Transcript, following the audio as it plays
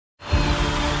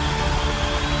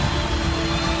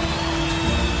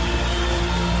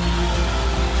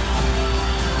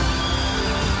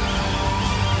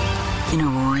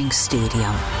roaring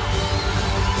stadium.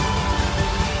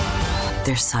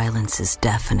 Their silence is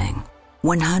deafening.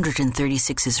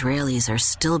 136 Israelis are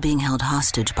still being held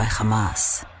hostage by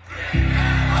Hamas.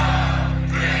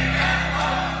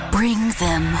 Bring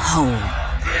them home.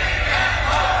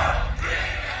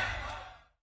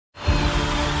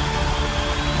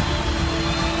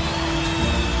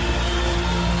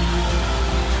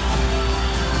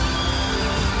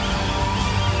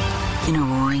 In a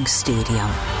roaring stadium,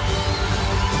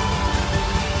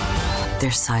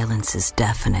 their silence is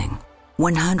deafening.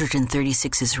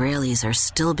 136 Israelis are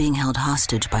still being held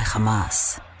hostage by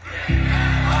Hamas.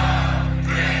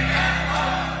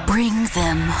 Bring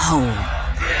them home.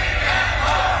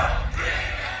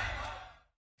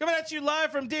 Coming at you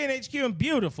live from DNHQ in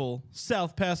beautiful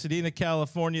South Pasadena,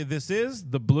 California. This is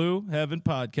the Blue Heaven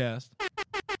Podcast.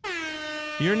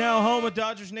 You're now home with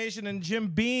Dodgers Nation and Jim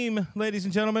Beam, ladies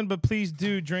and gentlemen, but please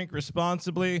do drink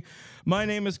responsibly. My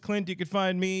name is Clint. You can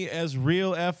find me as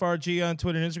Real FRG on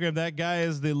Twitter and Instagram. That guy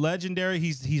is the legendary.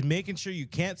 He's making sure you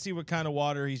can't see what kind of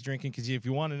water he's drinking, because if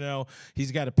you want to know,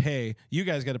 he's got to pay. You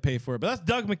guys got to pay for it. But that's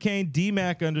Doug McCain,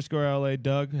 DMac_LA.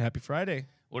 Doug, happy Friday.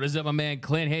 What is up, my man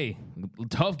Clint? Hey,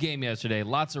 tough game yesterday.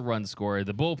 Lots of runs scored.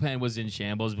 The bullpen was in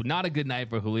shambles, but not a good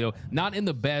night for Julio. Not in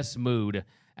the best mood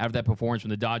after that performance from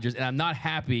the Dodgers, and I'm not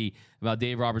happy about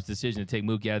Dave Roberts' decision to take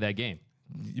Mookie out of that game.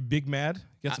 You big mad?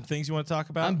 Got some things you want to talk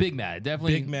about? I'm big mad.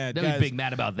 Definitely big mad. Definitely Guys, big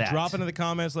mad about that. Drop into the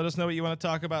comments. Let us know what you want to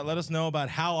talk about. Let us know about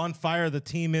how on fire the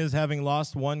team is, having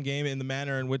lost one game in the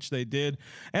manner in which they did.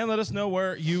 And let us know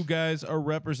where you guys are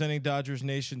representing Dodgers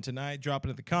Nation tonight. Drop it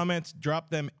in the comments. Drop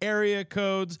them area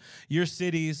codes, your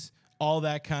cities, all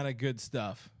that kind of good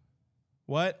stuff.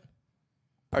 What?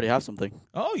 I already have something.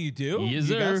 Oh, you do? Yes,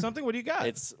 you sir. got something? What do you got?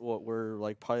 It's what we're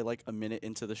probably a minute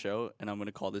into the show, and I'm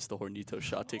gonna call this the Hornito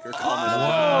shot taker comment.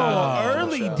 Oh,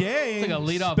 early day. It's like a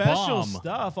lead-off special bomb.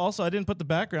 stuff. Also, I didn't put the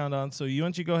background on, so why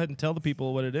don't you go ahead and tell the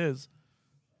people what it is?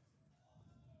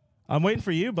 I'm waiting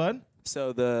for you, bud.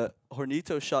 So the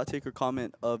Hornito shot taker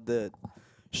comment of the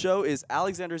show is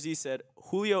Alexander Z said,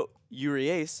 Julio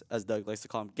Urias, as Doug likes to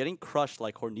call him, getting crushed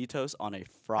like Hornitos on a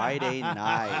Friday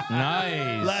night.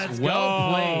 Nice. Let's well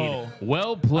go. played.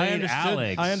 Well played,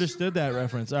 Alex. I understood that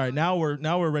reference. All right, now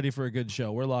we're ready for a good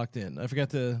show. We're locked in. I forgot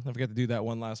to do that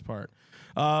one last part.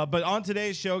 But on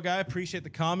today's show, guy, appreciate the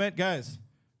comment, guys.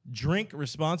 Drink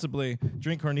responsibly.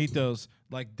 Drink Hornitos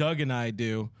like Doug and I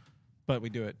do. But we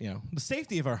do it, the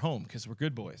safety of our home, because we're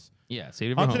good boys. Yeah,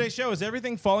 save it On home. today's show, is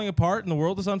everything falling apart and the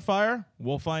world is on fire?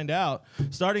 We'll find out.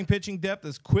 Starting pitching depth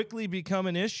has quickly become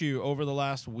an issue over the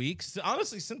last week.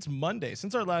 Honestly, since Monday,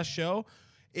 since our last show,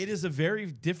 it is a very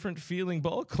different feeling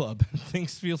ball club.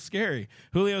 Things feel scary.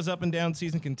 Julio's up and down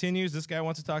season continues. This guy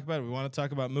wants to talk about it. We want to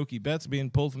talk about Mookie Betts being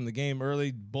pulled from the game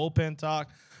early, bullpen talk.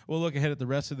 We'll look ahead at the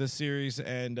rest of this series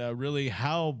and really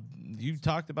how you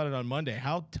talked about it on Monday,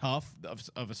 how tough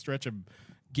of a stretch of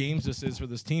games this is for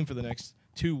this team for the next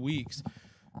 2 weeks.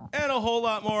 And a whole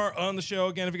lot more on the show.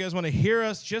 Again, if you guys want to hear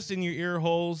us just in your ear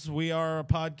holes, we are a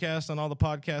podcast on all the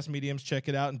podcast mediums. Check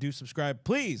it out and do subscribe,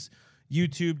 please.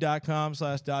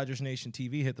 YouTube.com/Dodgers Nation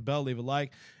TV. Hit the bell, leave a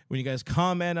like. When you guys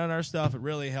comment on our stuff, it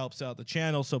really helps out the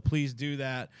channel, so please do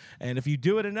that. And if you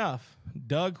do it enough,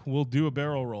 Doug will do a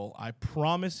barrel roll. I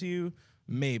promise you,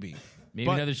 maybe. Maybe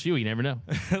another shoe. You never know.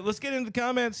 Let's get into the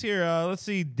comments here. Let's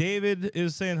see. David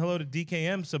is saying hello to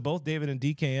DKM, so both David and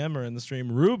DKM are in the stream.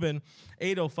 Ruben,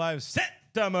 805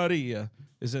 Santa Maria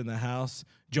is in the house.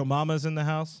 Joe Mama's in the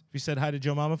house. If you said hi to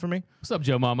Joe Mama for me. What's up,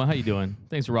 Joe Mama? How you doing?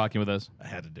 Thanks for rocking with us. I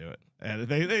had to do it.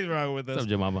 They wrong with us. What's up,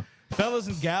 Joe Mama? Fellas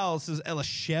and gals, says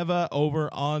Elisheva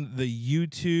over on the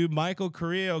YouTube. Michael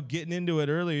Carrillo getting into it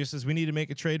earlier says we need to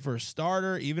make a trade for a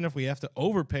starter, even if we have to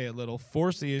overpay a little,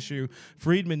 force the issue.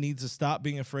 Friedman needs to stop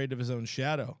being afraid of his own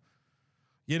shadow.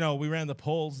 We ran the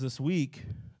polls this week,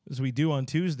 as we do on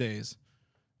Tuesdays.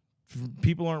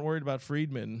 People aren't worried about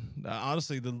Friedman.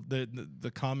 Honestly,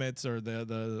 the comments or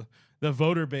the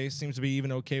voter base seems to be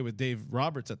even okay with Dave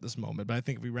Roberts at this moment. But I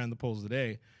think if we ran the polls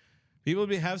today, people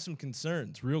would have some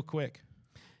concerns real quick.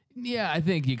 Yeah, I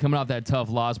think you coming off that tough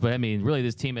loss, but I mean, really,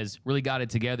 this team has really got it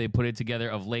together. They put it together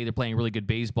of late. They're playing really good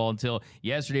baseball until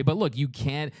yesterday. But look, you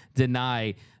can't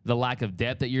deny the lack of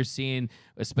depth that you're seeing,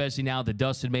 especially now the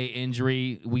Dustin May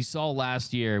injury. We saw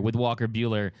last year with Walker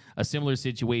Buehler a similar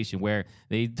situation where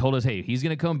they told us, hey, he's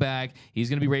going to come back, he's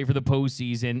going to be ready for the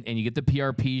postseason, and you get the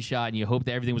PRP shot, and you hope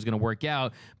that everything was going to work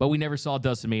out. But we never saw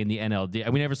Dustin May in the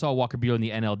NLDS. We never saw Walker Buehler in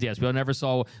the NLDS. We never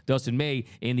saw Dustin May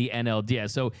in the NLDS.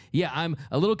 So, yeah, I'm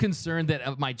a little concerned that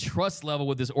of my trust level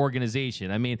with this organization.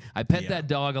 I mean, I pet that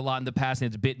dog a lot in the past, and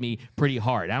it's bit me pretty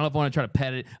hard. I don't know if I want to try to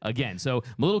pet it again. So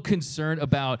I'm a little concerned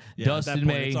about out. Yeah, Dustin at that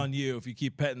point, May. it's on you if you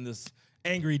keep petting this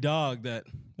angry dog that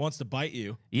wants to bite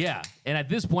you. Yeah, and at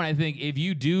this point, I think if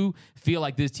you do feel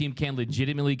like this team can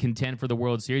legitimately contend for the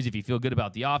World Series, if you feel good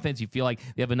about the offense, you feel like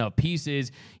they have enough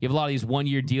pieces, you have a lot of these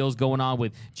one-year deals going on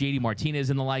with JD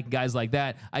Martinez and the like, guys like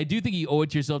that, I do think you owe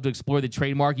it to yourself to explore the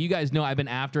trade market. You guys know I've been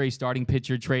after a starting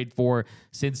pitcher trade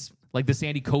since like the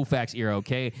Sandy Koufax era,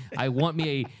 okay? I want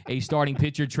me a starting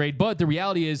pitcher trade, but the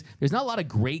reality is there's not a lot of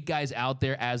great guys out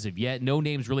there as of yet. No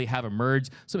names really have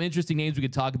emerged. Some interesting names we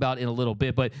could talk about in a little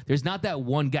bit, but there's not that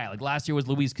one guy. Like last year was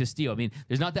Luis Castillo. I mean,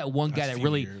 there's not that one guy that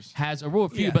really has a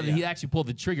few, but he actually pulled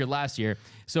the trigger last year.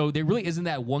 So there really isn't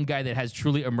that one guy that has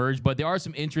truly emerged, but there are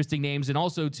some interesting names. And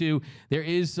also, too, there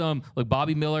is some, like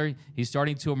Bobby Miller, he's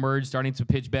starting to emerge, starting to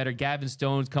pitch better. Gavin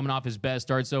Stone's coming off his best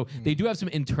start. So they do have some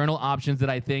internal options that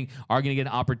I think are going to get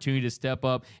an opportunity to step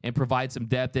up and provide some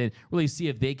depth and really see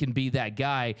if they can be that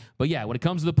guy. But yeah, when it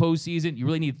comes to the postseason, you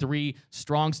really need 3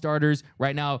 strong starters.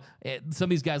 Right now, some of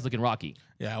these guys looking rocky.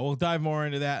 Yeah, we'll dive more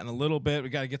into that in a little bit. We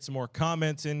got to get some more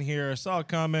comments in here. I saw a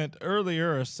comment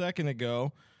earlier, a second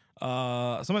ago.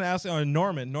 Someone asked on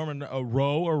Norman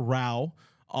Rowe or Rao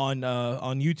on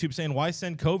YouTube saying, why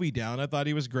send Covey down? I thought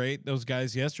he was great. Those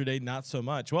guys yesterday, not so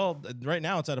much. Well, right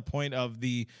now it's at a point of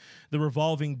the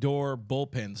revolving door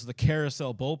bullpen, so the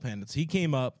carousel bullpen. He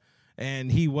came up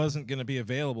and he wasn't going to be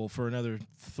available for another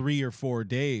 3 or 4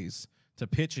 days to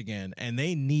pitch again, and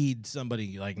they need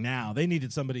somebody like now. They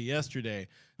needed somebody yesterday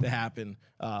to happen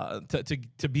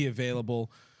to be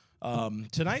available.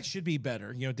 Tonight should be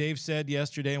better. You know, Dave said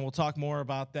yesterday, and we'll talk more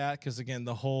about that because again,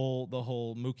 the whole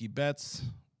Mookie Betts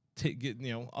getting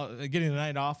the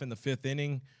night off in the 5th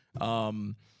inning.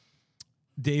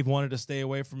 Dave wanted to stay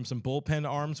away from some bullpen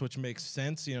arms, which makes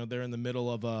sense. You know, they're in the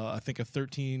middle of I think a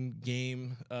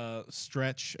 13-game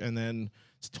stretch, and then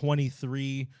it's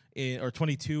 22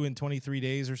 in 23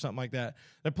 days or something like that.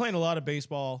 They're playing a lot of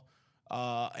baseball,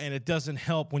 and it doesn't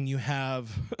help when you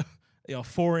have a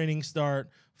 4-inning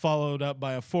start followed up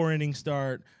by a 4-inning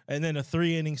start and then a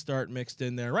 3-inning start mixed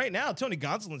in there. Right now, Tony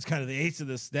Gonsolin's kind of the ace of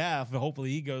the staff.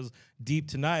 Hopefully he goes deep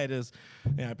tonight.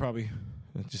 I probably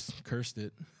just cursed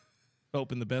it.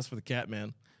 Hoping the best for the cat,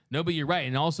 man. No, but you're right.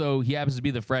 And also, he happens to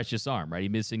be the freshest arm, right? He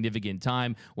missed significant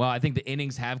time. Well, I think the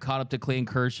innings have caught up to Clayton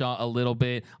Kershaw a little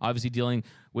bit, obviously dealing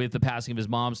with the passing of his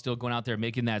mom, still going out there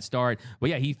making that start. But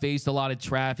yeah, he faced a lot of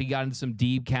traffic. He got into some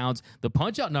deep counts. The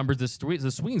punch-out numbers, the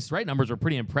swing and strike numbers were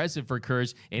pretty impressive for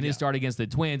Kersh in his start against the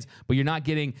Twins, but you're not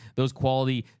getting those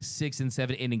quality 6 and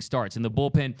 7 inning starts. And the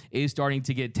bullpen is starting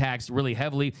to get taxed really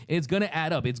heavily. And it's going to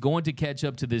add up. It's going to catch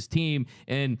up to this team.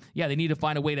 And yeah, they need to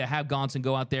find a way to have Gonson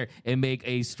go out there and make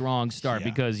a strong start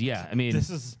because, this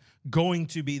is going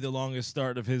to be the longest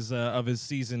start of his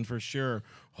season for sure.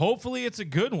 Hopefully it's a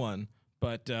good one.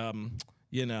 But, I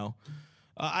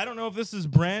don't know if this is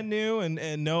brand new,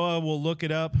 and Noah will look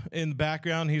it up in the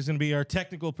background. He's going to be our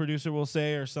technical producer, we'll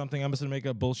say, or something. I'm just going to make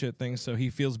up bullshit things so he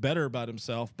feels better about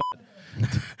himself. But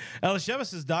Elisheva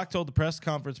says Doc told the press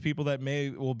conference people that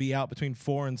May will be out between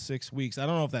 4 and 6 weeks. I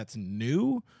don't know if that's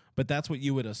new, but that's what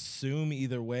you would assume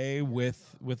either way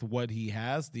with what he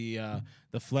has, the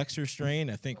flexor strain.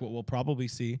 I think what we'll probably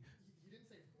see.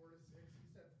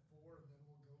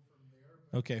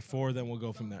 Okay, 4, then we'll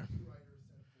go from there.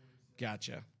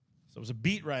 Gotcha. So it was a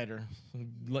beat writer,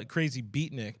 like crazy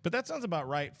beatnik, but that sounds about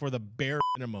right for the bare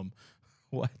minimum.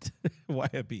 What? Why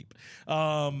a beep?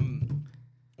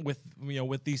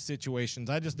 With these situations,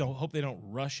 I just don't hope they don't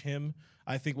rush him.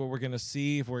 I think what we're gonna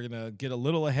see, if we're gonna get a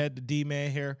little ahead to D May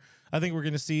here, I think we're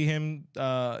gonna see him.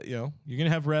 You're gonna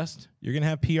have rest. You're gonna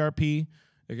have PRP.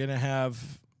 You're gonna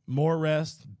have more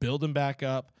rest. Build him back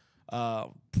up.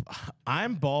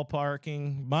 I'm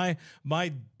ballparking my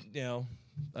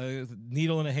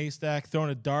needle in a haystack, throwing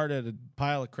a dart at a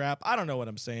pile of crap. I don't know what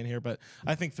I'm saying here, but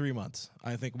I think 3 months.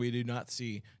 I think we do not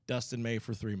see Dustin May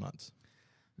for 3 months.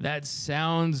 That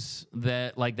sounds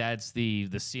like that's the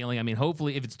ceiling. I mean,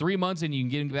 hopefully, if it's 3 months and you can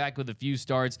get him back with a few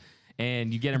starts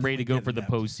and you get him ready to go for the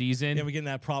postseason. Yeah, we get in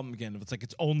that problem again. If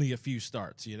it's only a few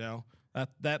starts,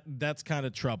 that's kind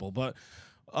of trouble. But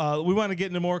we want to get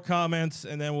into more comments,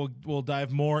 and then we'll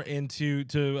dive more into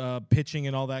pitching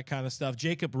and all that kind of stuff.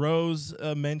 Jacob Rose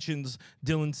mentions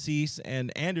Dylan Cease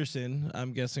and Anderson.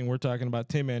 I'm guessing we're talking about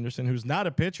Tim Anderson, who's not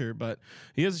a pitcher, but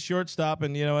he is a shortstop,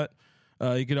 and you know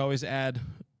what? You could always add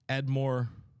more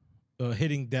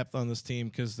hitting depth on this team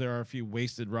because there are a few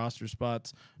wasted roster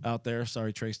spots out there.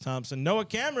 Sorry, Trace Thompson. Noah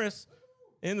Cameras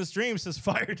in the stream says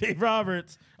fire Dave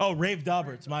Roberts. Oh, Rave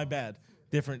Doberts, my bad.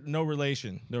 Different, no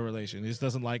relation. He just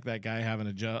doesn't like that guy having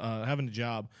a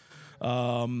job.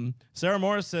 Sarah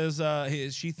Morris says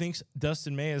she thinks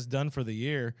Dustin May is done for the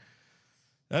year.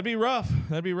 That'd be rough.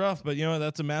 But you know,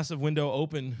 that's a massive window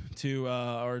open to,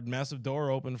 or massive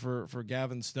door open for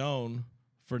Gavin Stone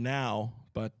for now.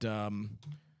 But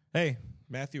hey,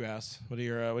 Matthew asks, what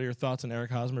are your thoughts on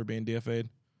Eric Hosmer being DFA'd?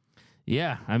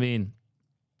 Yeah, I mean,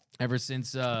 ever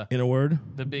since in a word,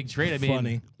 the big trade, I mean,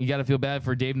 funny. You got to feel bad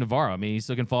for Dave Navarro. I mean, he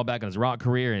still can fall back on his rock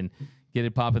career and get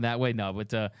it popping that way. No,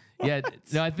 but yeah,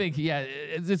 no, I think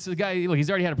it's a guy. Look, he's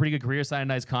already had a pretty good career, signed a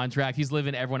nice contract. He's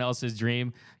living everyone else's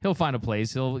dream. He'll find a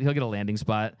place. He'll get a landing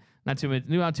spot. Not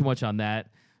too much on that.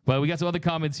 But we got some other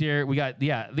comments here. We got,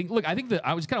 I think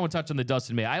I just kind of want to touch on the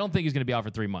Dustin May. I don't think he's going to be out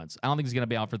for 3 months. I don't think he's going to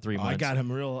be out for 3 months. I got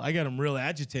him real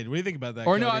agitated. What do you think about that?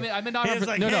 Or Cody? no, I meant not out for,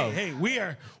 like, no. Hey, we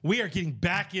are getting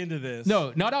back into this.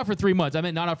 No, not out for 3 months. I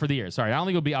meant not out for the year. Sorry, I don't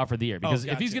think he'll be out for the year because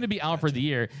if he's going to be out for the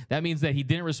year, that means that he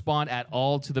didn't respond at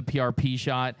all to the PRP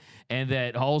shot, and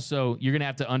that also you're going to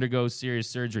have to undergo serious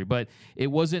surgery. But it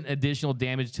wasn't additional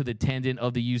damage to the tendon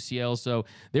of the UCL, so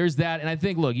there's that. And I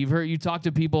think, look, you talk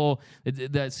to people,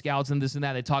 the scouts and this and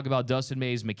that. They talk about Dustin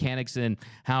May's mechanics and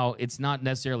how it's not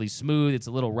necessarily smooth. It's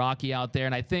a little rocky out there.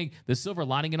 And I think the silver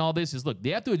lining in all this is, look,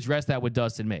 they have to address that with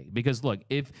Dustin May. Because, look,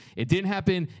 if it didn't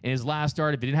happen in his last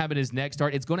start, if it didn't happen in his next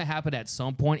start, it's going to happen at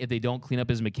some point if they don't clean up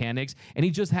his mechanics. And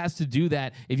he just has to do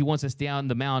that if he wants to stay on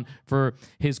the mound for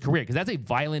his career. Because that's a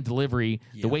violent delivery.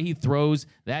 Yeah. The way he throws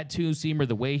that two-seamer,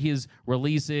 the way his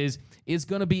release is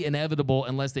going to be inevitable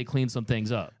unless they clean some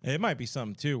things up. It might be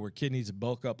something, too, where Kid needs to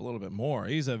bulk up a little bit more.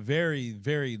 He's a very,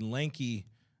 very lanky,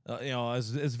 as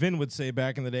Vin would say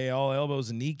back in the day, all elbows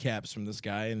and kneecaps from this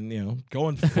guy, and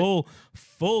going full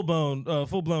blown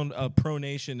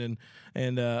pronation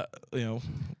and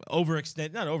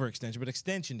overextension, but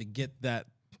extension to get that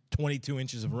 22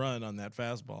 inches of run on that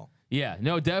fastball. Yeah,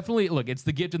 no, definitely. Look, it's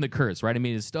the gift and the curse, right? I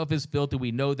mean, his stuff is filthy.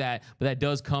 We know that, but that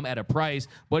does come at a price.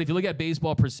 But if you look at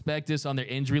Baseball Prospectus on their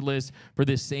injury list for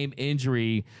this same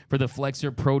injury for the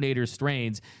flexor pronator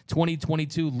strains,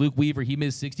 2022, Luke Weaver, he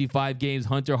missed 65 games.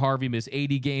 Hunter Harvey missed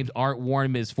 80 games. Art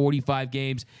Warren missed 45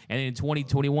 games. And in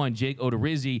 2021, Jake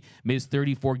Odorizzi missed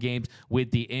 34 games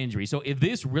with the injury. So if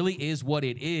this really is what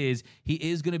it is, he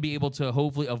is going to be able to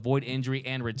hopefully avoid injury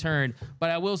and return. But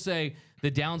I will say, the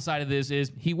downside of this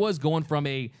is he was going from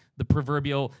the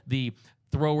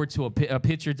thrower to a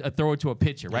pitcher, a thrower to a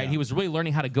pitcher, right? Yeah. He was really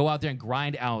learning how to go out there and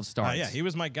grind out starts. Yeah, he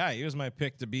was my guy. He was my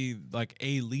pick to be like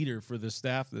a leader for the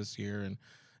staff this year, and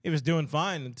he was doing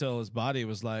fine until his body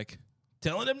was like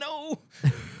telling him no.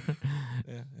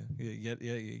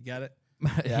 You got it.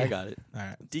 Yeah, I got it. All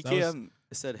right. DKM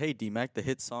said, "Hey, D-Mac, the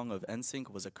hit song of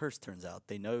NSYNC was a curse. Turns out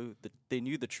they knew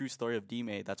the true story of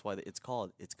D-May. That's why it's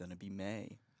called It's Gonna Be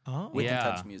May." Oh, with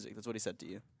intense music. That's what he said to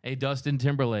you. Hey, Dustin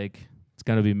Timberlake, it's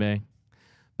gonna be May.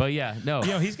 But yeah, no.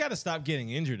 He's got to stop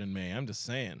getting injured in May. I'm just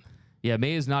saying. Yeah,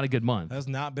 May is not a good month. Has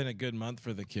not been a good month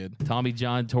for the kid. Tommy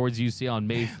John towards UC on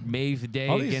May Day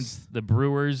against the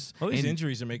Brewers. All these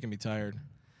injuries are making me tired.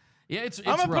 Yeah, it's I'm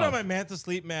gonna rough. put on my Manta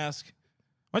Sleep mask.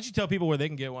 Why don't you tell people where they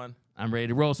can get one? I'm ready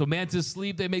to roll. So Manta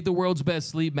Sleep, they make the world's best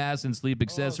sleep masks and sleep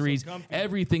accessories. So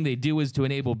everything they do is to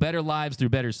enable better lives through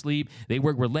better sleep. They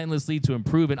work relentlessly to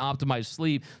improve and optimize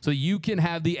sleep so you can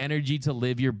have the energy to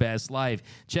live your best life.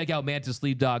 Check out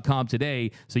mantasleep.com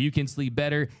today so you can sleep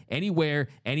better anywhere,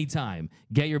 anytime.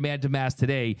 Get your Manta mask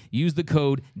today. Use the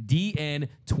code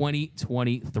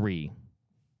DN2023.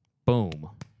 Boom.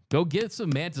 Go get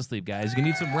some Manta Sleep, guys. You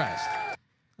need some rest.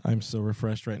 I'm so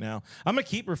refreshed right now. I'm going to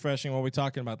keep refreshing while we're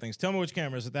talking about things. Tell me which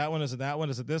camera. Is it that one? Is it that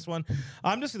one? Is it this one?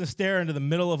 I'm just going to stare into the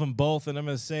middle of them both, and I'm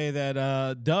going to say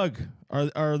that, Doug,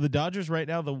 are the Dodgers right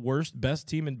now the best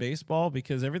team in baseball?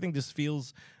 Because everything just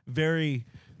feels very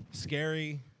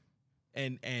scary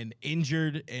and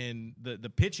injured, and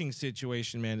the pitching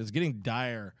situation, man, is getting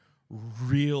dire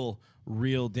real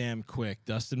damn quick.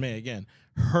 Dustin May, again,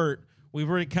 hurt. We've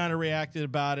already kind of reacted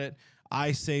about it.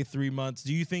 I say 3 months.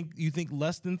 Do you think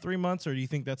less than 3 months, or do you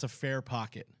think that's a fair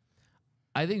pocket?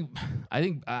 I think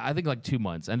like 2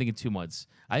 months. I think in 2 months.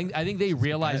 I think they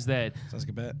realize that. Sounds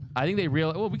like a bet. I think they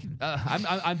realize. Well, we can.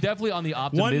 I'm definitely on the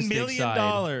optimistic $1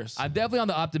 million. side. I'm definitely on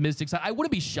the optimistic side. I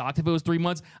wouldn't be shocked if it was 3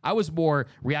 months. I was more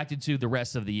reacted to the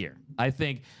rest of the year. I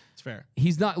think it's fair.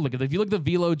 He's not. Look, if you look at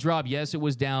the velo drop, yes, it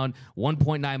was down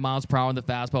 1.9 miles per hour on the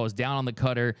fastball. It was down on the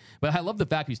cutter, but I love the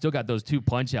fact we still got those 2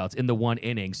 punch outs in the one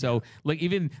inning. So, like,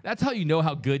 even that's how you know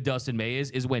how good Dustin May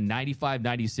is when 95,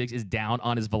 96 is down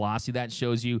on his velocity. That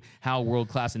shows you how world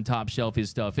class and top shelf his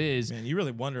stuff is. Man, you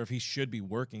really wonder if he should be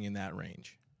working in that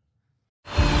range.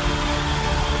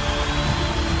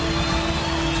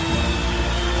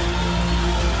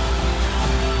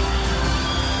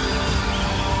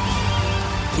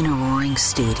 In a roaring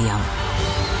stadium,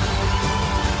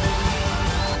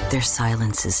 their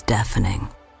silence is deafening.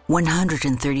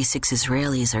 136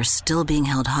 Israelis are still being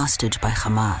held hostage by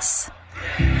Hamas.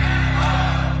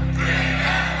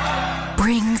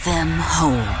 Bring them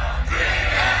home.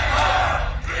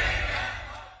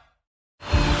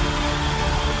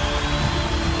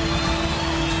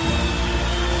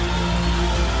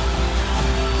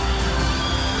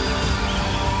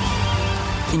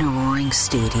 In a roaring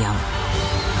stadium,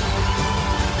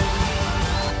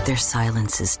 their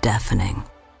silence is deafening.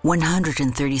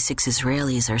 136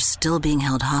 Israelis are still being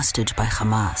held hostage by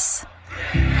Hamas.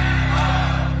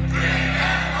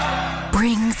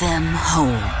 Bring them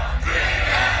home.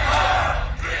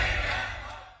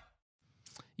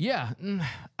 Yeah,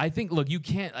 I think, look, you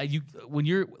can't, when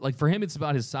you're, like, for him, it's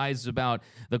about his size, it's about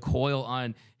the coil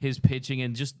on his pitching,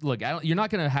 and just, look, you're not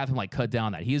going to have him, like, cut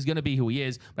down that. He is going to be who he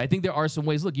is, but I think there are some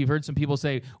ways. Look, you've heard some people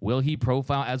say, will he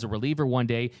profile as a reliever one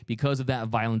day because of that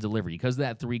violent delivery, because of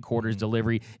that three-quarters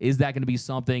delivery? Is that going to be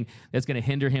something that's going to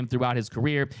hinder him throughout his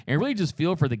career? And really just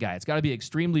feel for the guy. It's got to be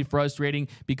extremely frustrating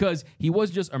because he was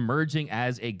just emerging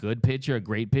as a good pitcher, a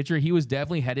great pitcher. He was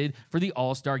definitely headed for the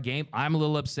All-Star game. I'm a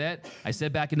little upset. I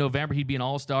said back in November he'd be an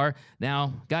All-Star.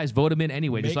 Now, guys, vote him in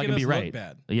anyway, just so I can be right.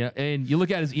 Bad. Yeah, and you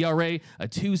look at his ERA, a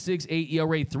 2.68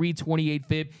 ERA, 3.28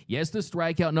 FIP. Yes, the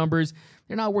strikeout numbers,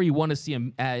 they're not where you want to see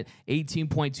him at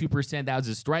 18.2%. That was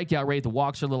his strikeout rate. The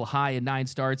walks are a little high in 9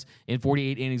 starts in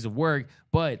 48 innings of work,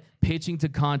 but pitching to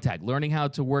contact, learning how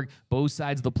to work both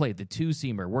sides of the plate, the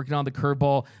two-seamer, working on the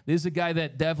curveball. This is a guy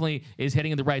that definitely is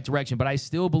heading in the right direction, but I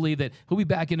still believe that he'll be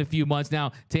back in a few months.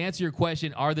 Now, to answer your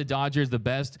question, are the Dodgers the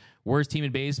best, worst team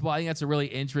in baseball? I think that's a really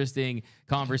interesting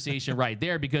conversation right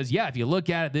there because, yeah, if you look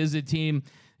at it, this is a team.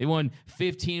 They won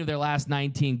 15 of their last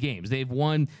 19 games. They've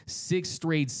won 6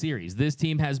 straight series. This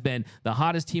team has been the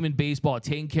hottest team in baseball at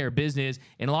taking care of business,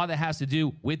 and a lot of that has to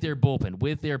do with their bullpen,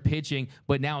 with their pitching,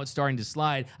 but now it's starting to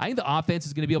slide. I think the offense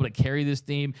is going to be able to carry this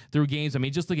team through games. I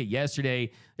mean, just look at yesterday.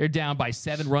 They're down by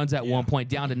 7 runs at one point,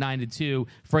 down to 9-2.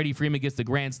 Freddie Freeman gets the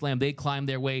grand slam. They climb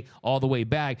their way all the way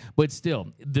back. But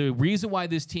still, the reason why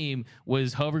this team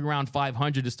was hovering around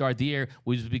 500 to start the year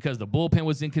was because the bullpen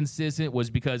was inconsistent,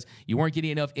 was because you weren't getting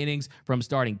enough innings from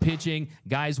starting pitching.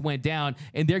 Guys went down,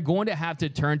 and they're going to have to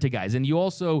turn to guys. And you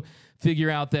also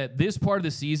figure out that this part of the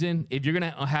season, if you're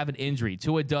going to have an injury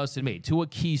to a Dustin May, to a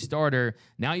key starter,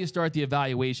 now you start the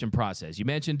evaluation process. You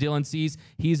mentioned Dylan Cease.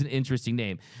 He's an interesting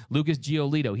name. Lucas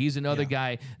Giolito, he's another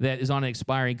guy that is on an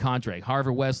expiring contract.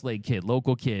 Harvard Westlake kid,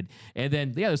 local kid. And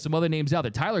then, there's some other names out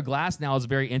there. Tyler Glass now is a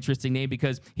very interesting name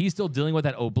because he's still dealing with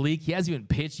that oblique. He hasn't even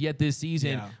pitched yet this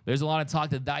season. Yeah. There's a lot of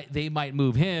talk that they might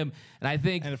move him. And I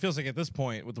think... And it feels like at this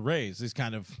point with the Rays, he's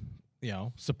kind of...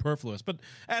 superfluous. But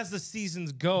as the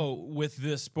seasons go with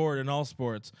this sport and all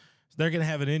sports, they're going to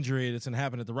have an injury that's going to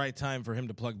happen at the right time for him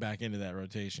to plug back into that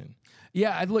rotation.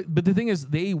 Yeah, but the thing is,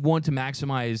 they want to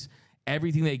maximize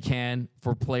everything they can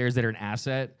for players that are an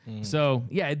asset. So,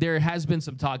 yeah, there has been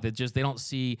some talk that just they don't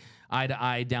see eye to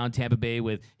eye down Tampa Bay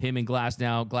with him and Glass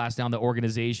down the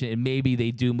organization, and maybe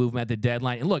they do move him at the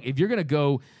deadline. And look, if you're going to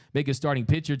go make a starting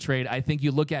pitcher trade, I think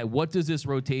you look at what does this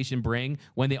rotation bring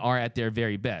when they are at their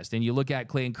very best. And you look at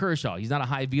Clayton Kershaw. He's not a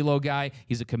high velo guy.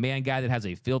 He's a command guy that has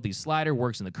a filthy slider,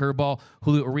 works in the curveball.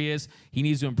 Julio Urias, he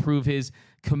needs to improve his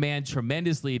command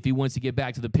tremendously if he wants to get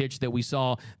back to the pitch that we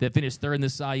saw that finished 3rd in the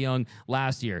Cy Young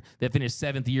last year, that finished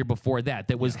 7th the year before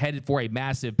that was headed for a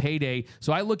massive payday.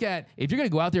 So I look at, if you're going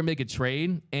to go out there and make a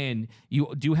trade and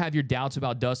you do have your doubts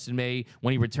about Dustin May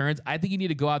when he returns, I think you need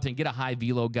to go out there and get a high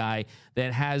velo guy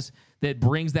that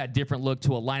brings that different look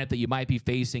to a lineup that you might be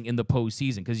facing in the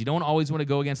postseason, because you don't always want to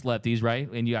go against lefties,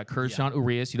 right? And you got Kershaw,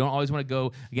 Urias. You don't always want to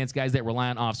go against guys that rely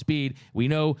on off speed. We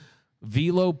know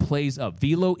velo plays up.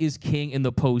 Velo is king in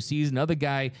the postseason. Another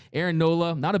guy, Aaron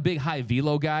Nola, not a big high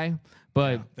velo guy,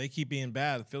 but they keep being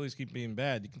bad. The Phillies keep being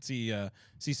bad. You can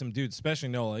see some dudes, especially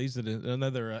Nola. He's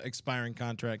another expiring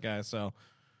contract guy. So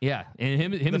yeah, and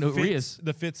him and Urias,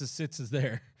 the fits and sits is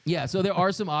there. Yeah, so there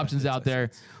are some options out there,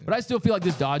 but I still feel like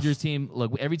this Dodgers team,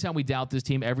 look, every time we doubt this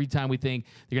team, every time we think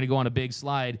they're going to go on a big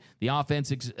slide, the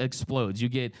offense explodes. You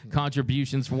get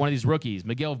contributions from one of these rookies.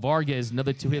 Miguel Vargas,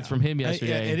 another 2 hits from him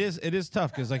yesterday. It is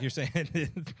tough because, like you're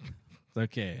saying,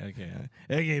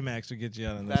 okay, Max, we'll get you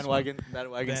out on this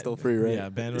bandwagon's still free, right? Yeah,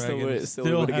 bandwagon still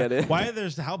able to get it.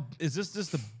 Is this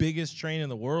just the biggest train in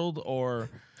the world, or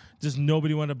just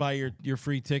nobody want to buy your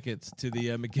free tickets to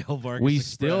the Miguel Vargas We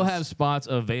Express? Still have spots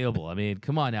available. I mean,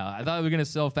 come on now. I thought we were going to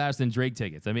sell Fast and Drake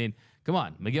tickets. I mean, come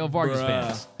on. Miguel Vargas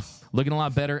fans looking a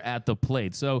lot better at the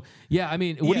plate. So, yeah, I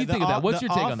mean, what do you think of that? What's your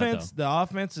take on that, though? The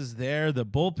offense is there. The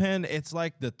bullpen, it's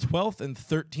like the 12th and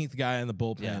 13th guy in the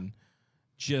bullpen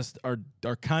just are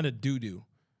kind of doo-doo,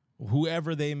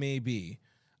 whoever they may be.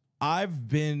 I've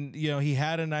been, he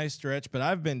had a nice stretch, but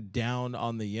I've been down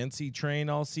on the Yancey train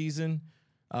all season.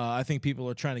 I think people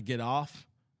are trying to get off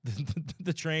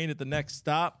the train at the next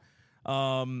stop.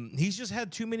 He's just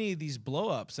had too many of these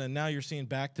blow-ups, and now you're seeing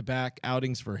back-to-back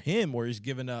outings for him where he's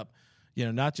given up,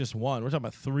 not just one. We're talking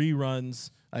about 3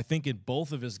 runs, I think, in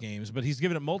both of his games, but he's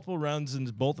given up multiple runs in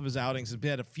both of his outings. He's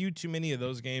had a few too many of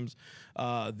those games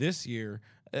this year.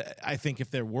 I think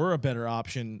if there were a better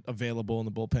option available in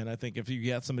the bullpen, I think if you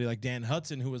got somebody like Dan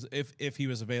Hudson, who was, if he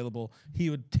was available, he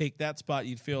would take that spot.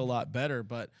 You'd feel a lot better.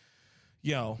 But,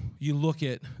 you look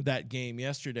at that game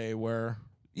yesterday where,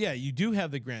 you do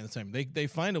have the grand slam. They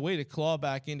find a way to claw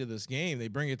back into this game. They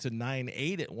bring it to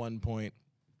 9-8 at one point.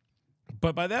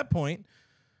 But by that point,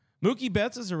 Mookie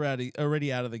Betts is already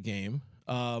out of the game.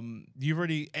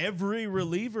 Every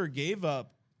reliever gave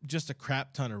up just a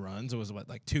crap ton of runs. It was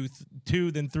like two,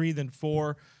 then 3, then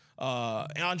 4.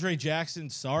 Andre Jackson,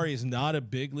 is not a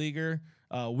big leaguer.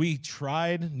 We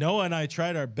tried. Noah and I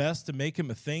tried our best to make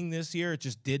him a thing this year. It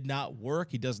just did not work.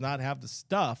 He does not have the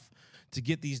stuff to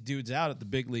get these dudes out at the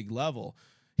big league level.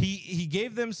 He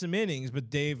gave them some innings,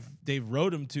 but Dave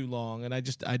rode him too long, and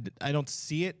I don't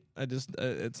see it.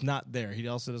 It's not there. He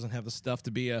also doesn't have the stuff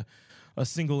to be a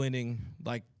single inning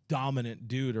like dominant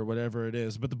dude or whatever it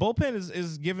is. But the bullpen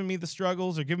is giving me the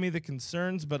struggles or giving me the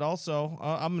concerns, but also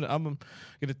I'm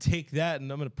gonna take that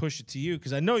and I'm gonna push it to you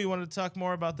because I know you wanted to talk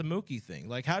more about the Mookie thing.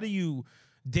 Like, how do you?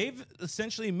 Dave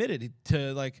essentially admitted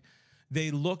to, like,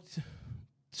 they looked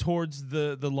towards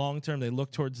the long term. They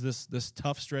looked towards this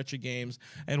tough stretch of games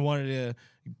and wanted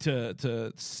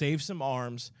to save some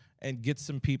arms and get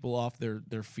some people off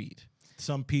their feet.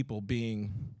 Some people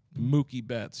being Mookie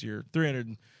Betts, your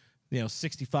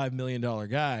 $65 million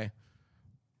guy.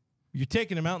 You're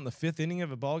taking him out in the 5th inning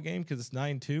of a ball game because it's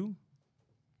 9-2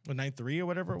 or 9-3 or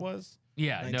whatever it was.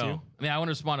 Yeah, 9-2. no. I mean, I want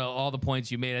to respond to all the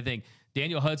points you made. I think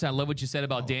Daniel Hudson, I love what you said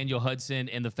about Daniel Hudson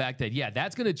and the fact that,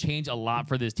 that's going to change a lot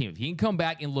for this team. If he can come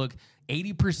back and look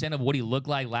 80% of what he looked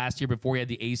like last year before he had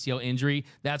the ACL injury,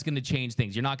 that's going to change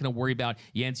things. You're not going to worry about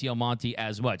Yency Almonte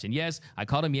as much. And yes, I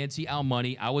called him Yency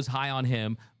Almonte. I was high on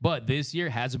him, but this year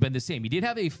hasn't been the same. He did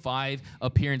have a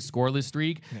 5-appearance scoreless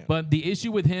streak, but the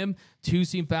issue with him,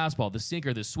 2-seam fastball, the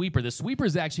sinker, the sweeper. The sweeper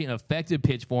is actually an effective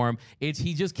pitch for him.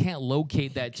 He just can't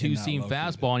locate that 2-seam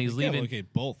fastball, and he's leaving. Can't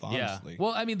locate both, honestly. Yeah.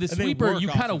 Well, I mean, the sweeper, you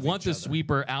kind of want the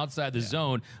sweeper outside the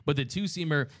zone, but the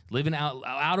 2-seamer living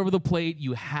out over the plate,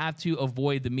 you have to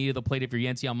avoid the meat of the plate if you're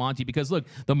Yency Almonte because, look,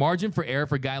 the margin for error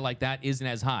for a guy like that isn't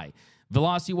as high.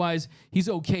 Velocity-wise, he's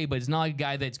okay, but it's not like a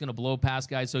guy that's going to blow past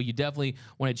guys, so you definitely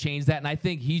want to change that. And I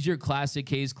think he's your classic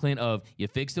case, Clint, of you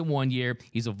fixed him 1 year.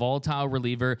 He's a volatile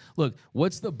reliever. Look,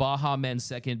 what's the Baja Men's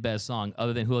second-best song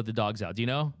other than Who Let the Dogs Out? Do you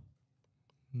know?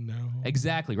 No.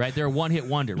 Exactly, right? They're a one-hit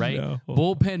wonder, right? No.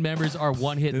 Bullpen members are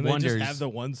one-hit wonders. They just have the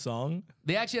one song?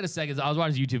 They actually had a second. I was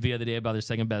watching YouTube the other day about their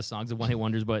second-best songs of one-hit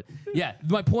wonders, but,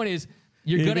 my point is,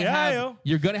 You're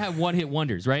gonna have one-hit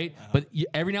wonders, right? But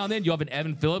every now and then you have an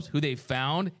Evan Phillips who they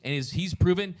found, and he's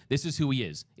proven this is who he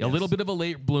is. A little bit of a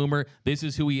late bloomer. This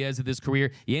is who he is in this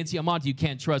career. Yency Almonte you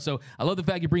can't trust. So I love the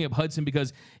fact you bring up Hudson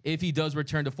because if he does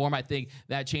return to form, I think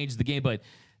that changes the game.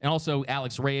 And also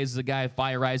Alex Reyes is a guy,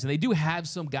 Fire Eyes, and they do have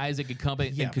some guys that could come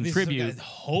in and contribute.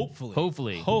 Hopefully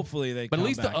they. But come at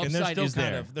least back. the upside is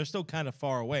there. They're still kind of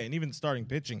far away, and even starting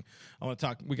pitching. I want to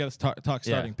talk. We got to talk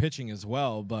starting pitching as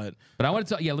well, but I want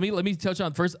to talk. Yeah, let me touch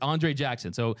on first Andre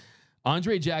Jackson. So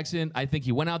Andre Jackson, I think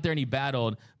he went out there and he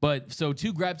battled. But so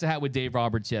 2 gripes I had with Dave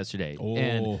Roberts yesterday.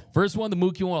 And first one, the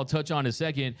Mookie one, I'll touch on in a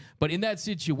second. But in that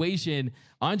situation,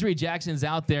 Andre Jackson's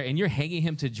out there and you're hanging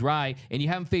him to dry and you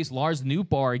haven't faced Lars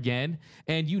Nootbaar again.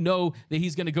 And you know that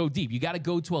he's going to go deep. You got to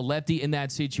go to a lefty in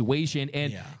that situation.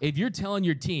 And if you're telling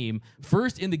your team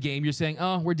first in the game, you're saying,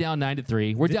 oh, we're down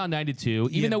 9-3. We're down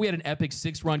 9-2, even though we had an epic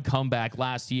 6-run comeback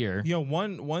last year.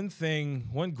 One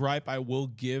gripe I will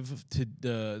give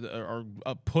to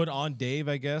put on Dave,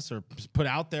 I guess, or put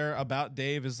out there about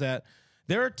Dave is that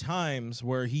there are times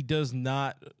where he does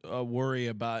not worry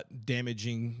about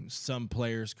damaging some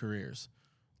players' careers.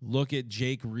 Look at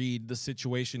Jake Reed, the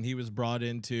situation he was brought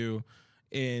into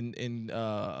in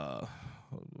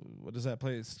what is that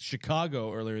place?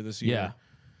 Chicago earlier this year. Yeah.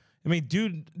 I mean,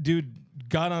 dude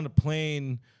got on a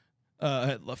plane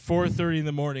at 4:30 in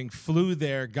the morning, flew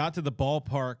there, got to the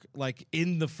ballpark like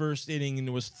in the first inning,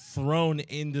 and was thrown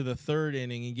into the third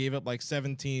inning and gave up like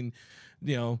 17.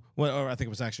 Or I think it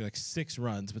was actually like 6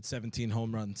 runs, but 17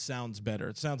 home runs sounds better.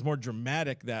 It sounds more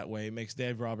dramatic that way. It makes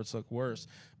Dave Roberts look worse.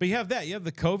 But you have that. You have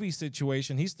the Covey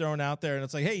situation. He's thrown out there, and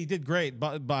it's like, hey, you did great.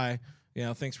 Bye.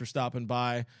 Thanks for stopping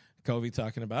by. Covey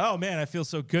talking about, oh, man, I feel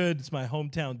so good. It's my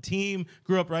hometown team.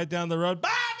 Grew up right down the road. Bye,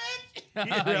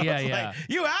 Yeah, It's yeah. like,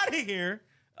 you out of here.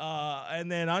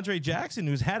 And then Andre Jackson,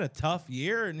 who's had a tough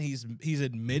year, and he's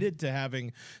admitted to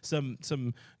having some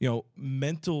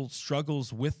mental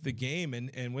struggles with the game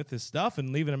and with his stuff,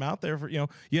 and leaving him out there for you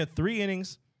had 3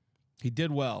 innings. He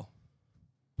did well.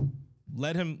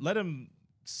 Let him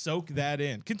soak that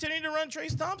in. Continue to run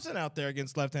Trace Thompson out there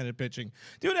against left-handed pitching.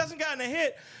 Dude hasn't gotten a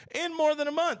hit in more than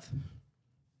a month.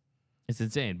 It's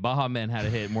insane. Baja Men had a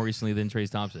hit more recently than Trace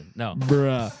Thompson. No,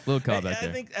 Bruh. little call back there.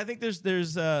 I think there's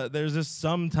just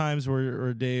some times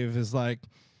where Dave is like,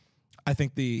 I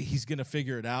think he's gonna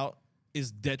figure it out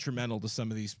is detrimental to some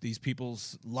of these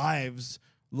people's lives,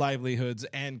 livelihoods,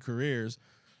 and careers.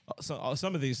 So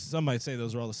some might say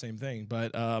those are all the same thing,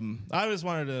 but I just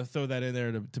wanted to throw that in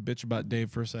there to bitch about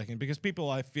Dave for a second, because people,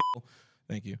 I feel,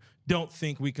 thank you, don't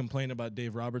think we complain about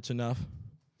Dave Roberts enough.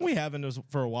 We haven't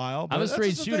for a while. But I'm a that's straight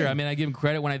just the shooter. thing. I mean, I give him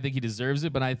credit when I think he deserves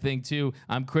it, but I think, too,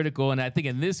 I'm critical. And I think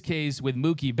in this case with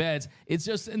Mookie Betts, it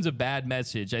just sends a bad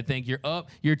message. I think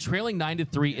you're trailing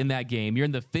 9-3 in that game. You're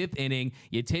in the 5th inning.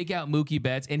 You take out Mookie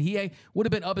Betts, and he would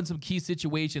have been up in some key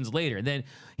situations later. And then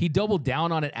he doubled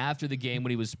down on it after the game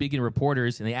when he was speaking to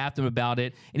reporters, and they asked him about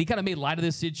it. And he kind of made light of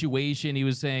this situation. He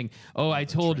was saying, I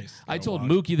told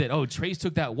Mookie that, Trace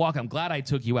took that walk. I'm glad I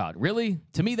took you out. Really?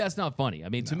 To me, that's not funny. I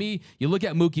mean, to me, you look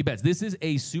at Mookie Betts. This is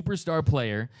a superstar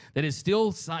player that is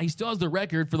he still has the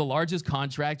record for the largest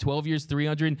contract, 12 years,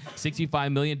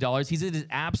 $365 million. He's at his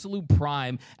absolute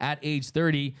prime at age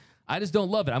 30. I just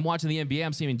don't love it. I'm watching the NBA.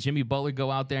 I'm seeing Jimmy Butler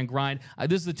go out there and grind.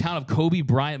 This is the town of Kobe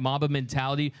Bryant Mamba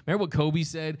mentality. Remember what Kobe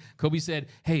said? Kobe said,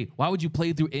 hey, why would you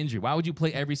play through injury? Why would you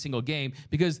play every single game?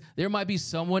 Because there might be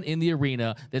someone in the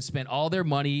arena that spent all their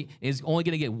money, is only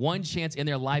going to get one chance in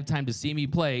their lifetime to see me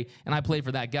play, and I play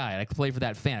for that guy. I play for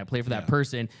that fan. I play for that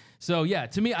person. So, yeah,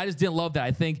 to me, I just didn't love that.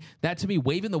 I think that, to me,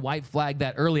 waving the white flag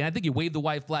that early, and I think you wave the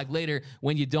white flag later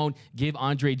when you don't give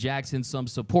Andre Jackson some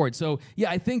support. So, yeah,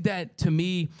 I think that, to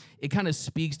me, it kind of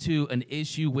speaks to an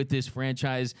issue with this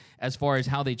franchise as far as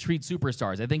how they treat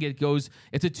superstars. I think it's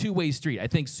a two-way street. I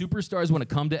think superstars want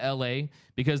to come to L.A.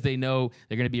 because they know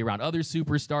they're going to be around other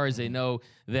superstars. They know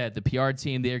that the PR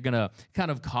team, they're going to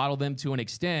kind of coddle them to an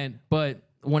extent. But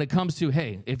when it comes to,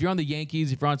 hey, if you're on the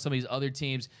Yankees, if you're on some of these other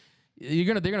teams, they're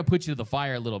gonna put you to the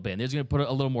fire a little bit. They're gonna put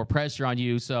a little more pressure on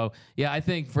you. So yeah, I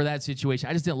think for that situation,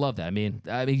 I just didn't love that. I mean,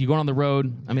 you're going on the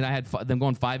road. I mean, I had them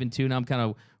going 5-2. Now I'm kind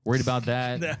of worried about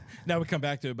that. Now we come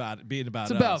back to being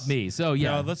about it's about me. So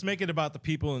yeah, let's make it about the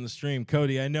people in the stream.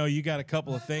 Cody, I know you got a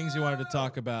couple of things you wanted to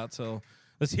talk about, so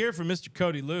let's hear from Mr.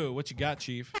 Cody Liu. What you got,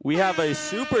 Chief? We have a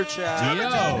super chat.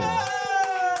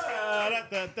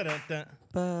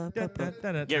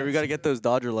 Yeah, we got to get those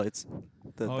Dodger lights.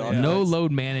 No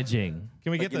load managing.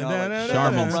 Can we get the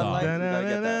Charmin song?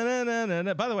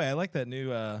 By the way, I like that new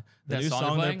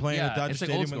song they're playing at Dodger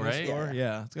Stadium in the score.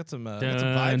 Yeah, it's got some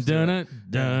vibes to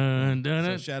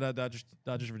it. So shout out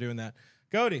Dodgers for doing that.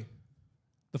 Cody,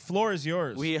 the floor is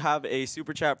yours. We have a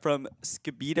super chat from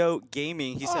Skibito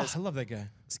Gaming. He says, I love that guy.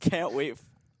 Can't wait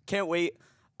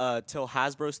till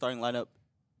Hasbro starting lineup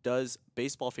does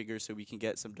baseball figures so we can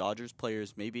get some Dodgers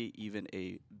players, maybe even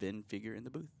a Vin figure in the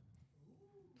booth.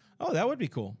 Oh, that would be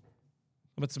cool.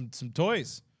 How about some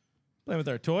toys? Play with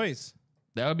our toys.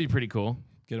 That would be pretty cool.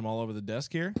 Get them all over the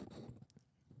desk here.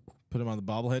 Put them on the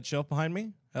bobblehead shelf behind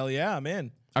me. Hell yeah, I'm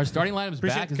in. Our starting lineup's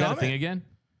back. Is that a thing again?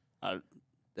 I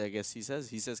guess he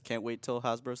says can't wait till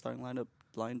Hasbro starting line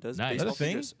does nice. baseball Is that a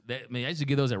figures. I used to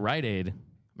get those at Rite Aid.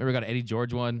 Remember we got an Eddie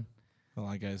George one. Hold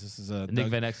on, guys. This is Nick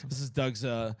Van Exel. This is Doug's.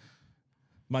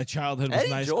 My childhood was Eddie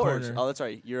nice George. corner. Oh, that's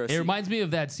right. It reminds me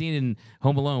of that scene in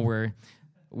Home Alone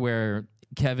where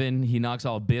Kevin, he knocks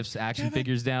all Biff's action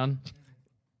figures down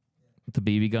with the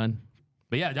BB gun.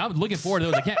 But yeah, I'm looking forward to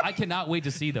those. I cannot wait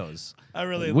to see those.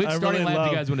 Which starting lineup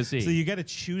do you guys want to see? So you got to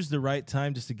choose the right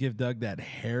time just to give Doug that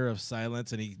hair of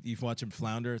silence, and you watch him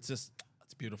flounder. It's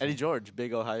beautiful. Eddie George,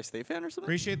 big Ohio State fan or something?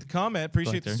 Appreciate the comment.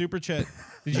 Appreciate the super chat.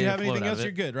 Did you have anything else?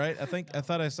 You're good, right? I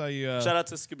thought I saw you. Shout out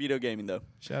to Skibito Gaming, though.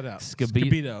 Shout out.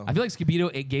 Skibito. I feel like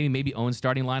Skibito Gaming maybe owns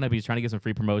starting lineup. He's trying to get some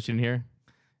free promotion here.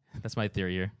 That's my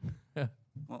theory here.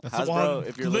 Well, That's Hasbro,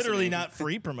 if you're literally listening. not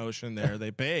free promotion there.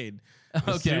 They paid.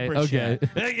 Okay.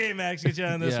 Okay, Max, get you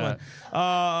on this one.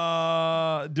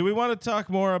 Do we want to talk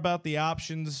more about the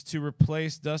options to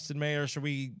replace Dustin May, or should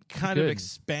we kind of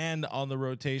expand on the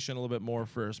rotation a little bit more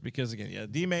first? Because, again,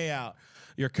 D May out.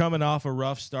 You're coming off a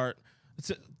rough start.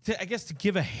 I guess to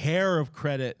give a hair of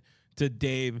credit to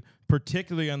Dave,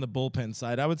 particularly on the bullpen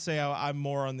side, I would say I'm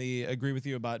more on the agree with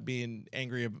you about being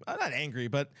angry. Not angry,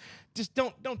 but just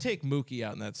don't take Mookie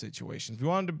out in that situation. If you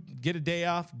wanted to get a day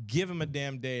off, give him a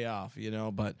damn day off,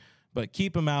 But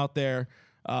keep him out there.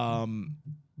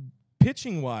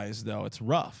 pitching wise, though, it's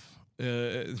rough.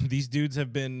 These dudes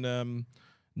have been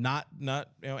not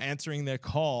answering their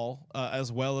call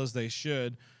as well as they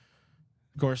should.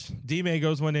 Of course, D-May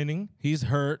goes 1 inning. He's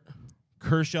hurt.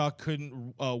 Kershaw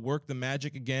couldn't work the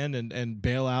magic again and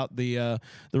bail out the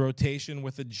rotation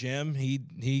with a gem.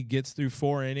 He gets through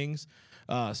 4 innings.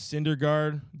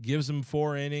 Syndergaard gives him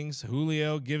 4 innings.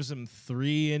 Julio gives him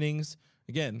 3 innings.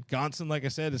 Again, Gonson, like I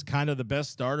said, is kind of the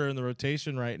best starter in the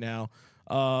rotation right now.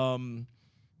 Julio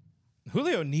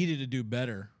needed to do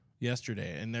better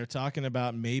yesterday, and they're talking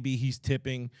about maybe he's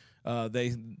tipping.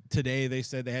 Today they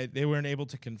said they weren't able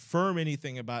to confirm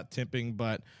anything about tipping,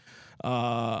 but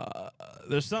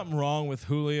there's something wrong with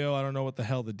Julio. I don't know what the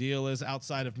hell the deal is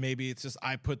outside of maybe it's just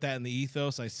I put that in the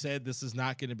ethos. I said this is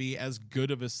not going to be as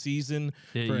good of a season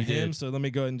for him. Did. So let me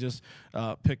go ahead and just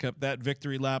pick up that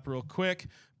victory lap real quick.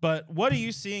 But what are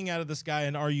you seeing out of this guy,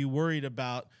 and are you worried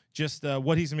about just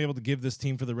what he's going to be able to give this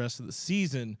team for the rest of the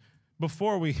season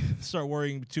before we start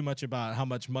worrying too much about how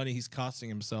much money he's costing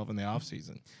himself in the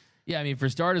offseason? Yeah, I mean, for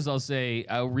starters, I'll say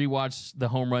I rewatched the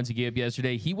home runs he gave up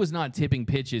yesterday. He was not tipping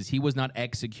pitches. He was not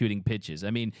executing pitches. I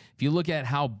mean, if you look at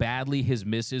how badly his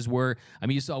misses were, I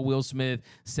mean, you saw Will Smith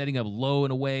setting up low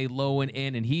and away, low and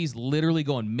in, and he's literally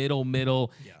going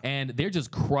middle, and they're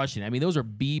just crushing. I mean, those are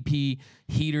BP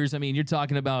heaters. I mean, you're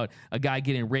talking about a guy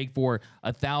getting raked for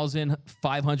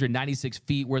 1,596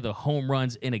 feet worth of home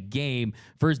runs in a game.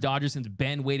 First Dodger since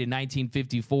Ben Wade in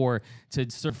 1954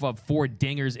 to surf up 4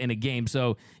 dingers in a game.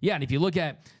 So, yeah, and if you look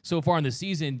at so far in the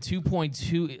season,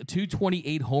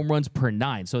 228 home runs per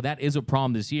 9. So that is a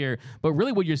problem this year. But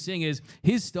really what you're seeing is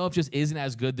his stuff just isn't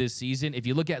as good this season. If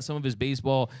you look at some of his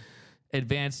baseball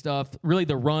advanced stuff, really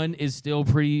the run is still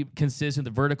pretty consistent.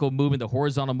 The vertical movement, the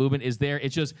horizontal movement is there.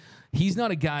 It's just he's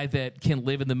not a guy that can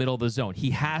live in the middle of the zone. He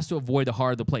has to avoid the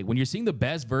heart of the plate. When you're seeing the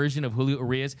best version of Julio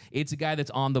Urias, it's a guy that's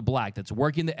on the black, that's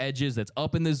working the edges, that's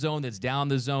up in the zone, that's down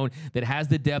the zone, that has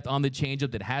the depth on the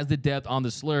changeup, that has the depth on the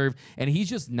slurve, and he's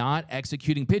just not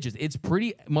executing pitches. It's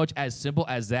pretty much as simple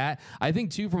as that. I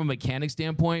think, too, from a mechanic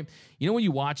standpoint, you know when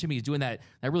you watch him, he's doing that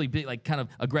really big, like, kind of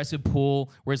aggressive pull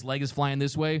where his leg is flying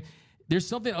this way. There's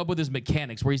something up with his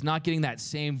mechanics where he's not getting that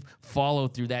same follow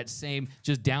through, that same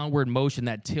just downward motion,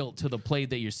 that tilt to the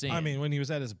plate that you're seeing. I mean, when he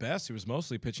was at his best, he was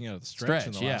mostly pitching out of the stretch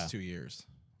in the last 2 years.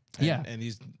 And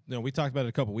he's, we talked about it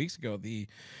a couple weeks ago. The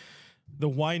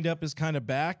windup is kind of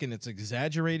back, and it's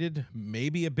exaggerated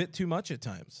maybe a bit too much at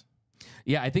times.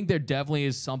 Yeah, I think there definitely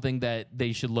is something that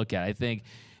they should look at. I think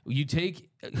you take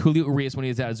Julio Urias when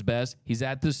he's at his best. He's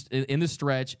at this in the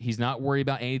stretch. He's not worried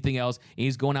about anything else.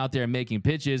 He's going out there and making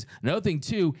pitches. Another thing,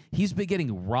 too, he's been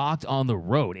getting rocked on the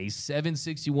road. A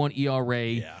 7.61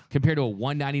 ERA compared to a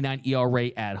 1.99 ERA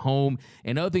at home.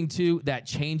 Another thing, too, that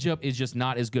changeup is just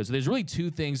not as good. So there's really 2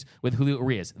 things with Julio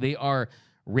Urias. They are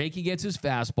raking against his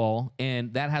fastball,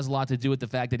 and that has a lot to do with the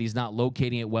fact that he's not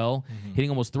locating it well, hitting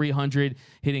almost 300,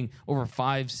 hitting over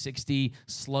 560,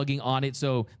 slugging on it.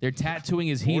 So they're tattooing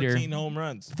his heater. 14 home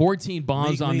runs. 14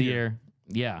 bombs League on leader. the air.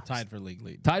 Yeah. Tied for league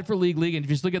lead. Tied for league. And if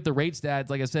you just look at the rate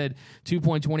stats, like I said,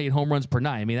 2.28 home runs per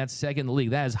 9. I mean, that's second in the league.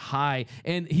 That is high.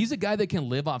 And he's a guy that can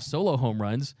live off solo home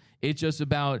runs. It's just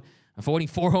about avoiding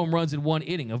 4 home runs in 1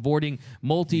 inning, avoiding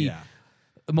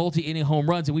multi-inning home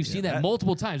runs, and we've seen that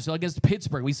multiple times. So against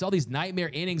Pittsburgh, we saw these nightmare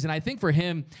innings, and I think for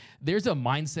him, there's a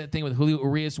mindset thing with Julio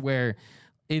Urias where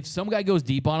if some guy goes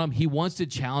deep on him, he wants to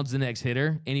challenge the next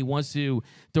hitter, and he wants to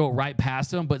throw it right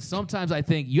past him. But sometimes I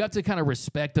think you have to kind of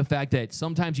respect the fact that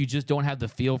sometimes you just don't have the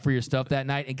feel for your stuff that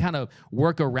night and kind of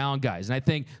work around guys. And I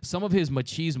think some of his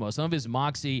machismo, some of his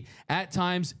moxie, at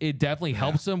times it definitely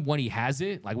helps him when he has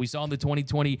it. Like we saw in the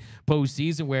 2020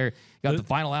 postseason where he got the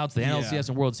final outs, the NLCS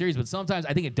and World Series. But sometimes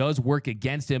I think it does work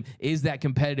against him, is that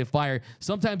competitive fire.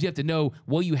 Sometimes you have to know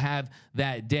what you have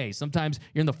that day. Sometimes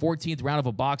you're in the 14th round of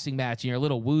a boxing match and you're a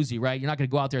little woozy, right? You're not going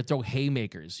to go out there and throw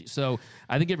haymakers. So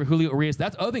I think for Julio Urias,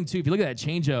 that's the other thing, too. If you look at that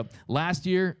changeup, last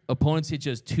year, opponents hit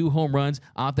just 2 home runs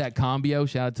off that combio.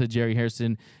 Shout out to Jerry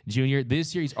Harrison Jr.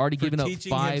 This year, he's already given up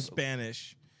 5.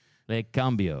 Spanish. Le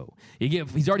cambio.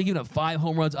 He's already given up 5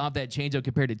 home runs off that changeup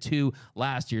compared to 2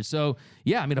 last year. So,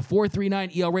 yeah, I mean, a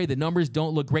 4.39 ERA, the numbers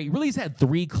don't look great. Really, he's had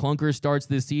 3 clunker starts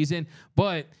this season,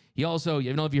 but he also, I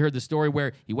don't know if you heard the story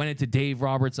where he went into Dave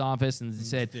Roberts' office and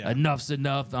said, enough's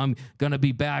enough. I'm going to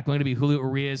be back. I'm going to be Julio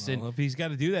Urias. Well, and if he's got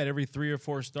to do that every 3 or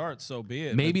 4 starts, so be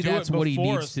it. Maybe that's what he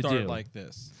needs to do. Like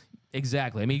this.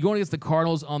 Exactly. I mean, going against the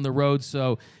Cardinals on the road.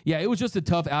 So, yeah, it was just a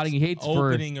tough outing. He hates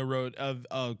opening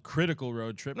a critical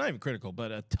road trip. Not even critical,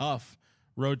 but a tough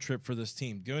road trip for this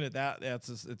team. Doing it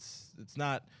it's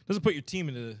not doesn't put your team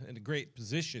in a great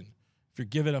position if you're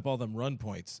giving up all them run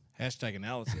points. Hashtag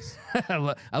analysis. I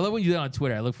love when you do that on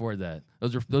Twitter. I look forward to that.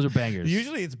 Those are bangers.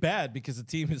 Usually it's bad because the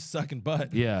team is sucking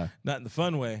butt. Yeah. Not in the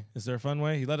fun way. Is there a fun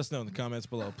way? You let us know in the comments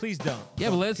below. Please don't. Yeah,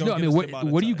 but let us know. Don't I mean, get us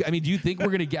what do you? demonetized. I mean, do you think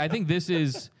we're gonna get? I think this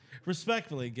is.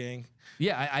 Respectfully, gang.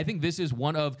 Yeah, I think this is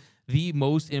one of the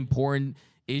most important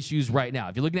issues right now.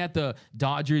 If you're looking at the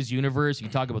Dodgers universe, you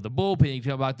talk about the bullpen, you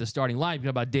talk about the starting line, you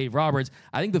talk about Dave Roberts.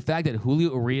 I think the fact that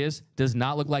Julio Urias does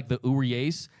not look like the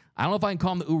Urias. I don't know if I can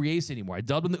call him the Urias anymore. I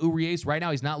dubbed him the Urias. Right now,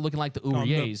 he's not looking like the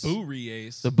Urias. The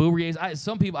Urias. The Urias.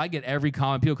 Some people, I get every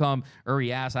comment. People call him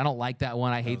Urias. I don't like that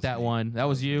one. I hate that one. That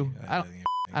was you. I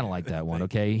don't like that one.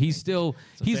 Okay, he's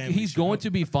going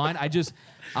to be fine.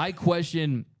 I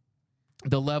question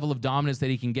the level of dominance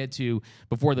that he can get to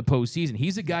before the postseason.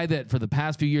 He's a guy that for the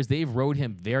past few years, they've rode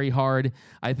him very hard.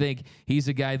 I think he's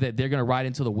a guy that they're going to ride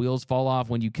until the wheels fall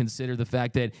off when you consider the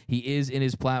fact that he is in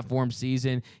his platform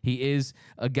season. He is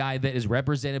a guy that is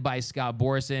represented by Scott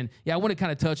Boras. And yeah, I want to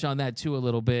kind of touch on that too a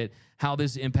little bit, how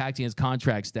this is impacting his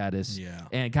contract status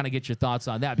and kind of get your thoughts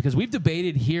on that. Because we've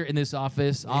debated here in this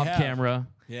office off camera.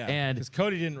 Yeah, and because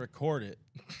Cody didn't record it.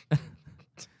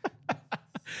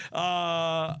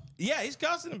 Yeah, he's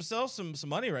costing himself some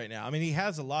money right now. I mean, he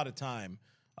has a lot of time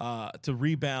to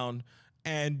rebound,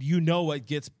 and you know what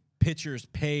gets pitchers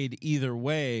paid either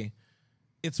way.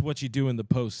 It's what you do in the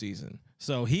postseason.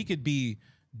 So he could be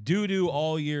doo-doo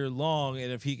all year long,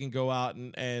 and if he can go out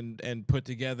and put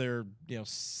together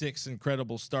 6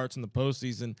 incredible starts in the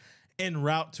postseason en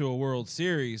route to a World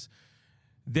Series,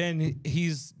 then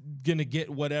he's going to get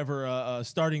whatever a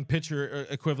starting pitcher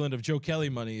equivalent of Joe Kelly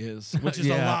money is, which is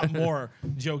a lot more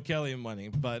Joe Kelly money.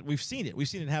 But we've seen it. We've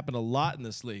seen it happen a lot in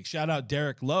this league. Shout out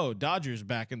Derek Lowe, Dodgers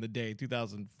back in the day,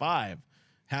 2005.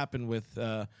 Happened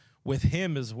with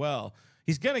him as well.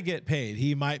 He's going to get paid.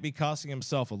 He might be costing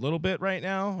himself a little bit right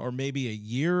now, or maybe a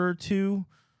year or two.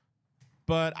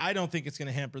 But I don't think it's going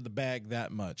to hamper the bag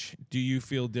that much. Do you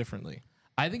feel differently?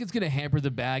 I think it's going to hamper the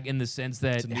bag in the sense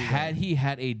that had he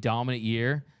had a dominant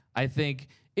year, I think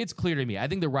it's clear to me. I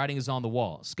think the writing is on the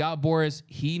wall. Scott Boras,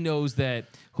 he knows that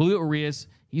Julio Urias,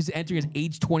 he's entering his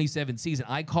age 27 season.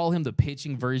 I call him the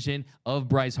pitching version of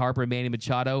Bryce Harper and Manny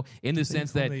Machado in the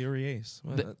sense that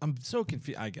I'm so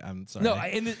confused. I'm sorry. No,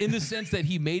 in the sense that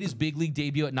he made his big league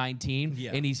debut at 19,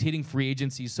 and he's hitting free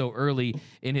agency so early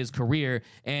in his career.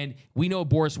 And we know what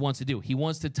Boras wants to do. He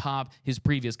wants to top his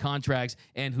previous contracts.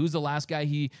 And who's the last guy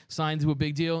he signed to a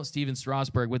big deal? Steven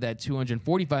Strasburg with that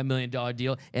 $245 million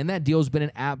deal. And that deal's been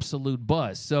an absolute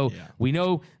bust. So we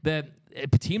know that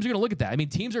teams are going to look at that. I mean,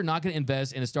 teams are not going to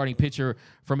invest in a starting pitcher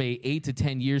from a 8 to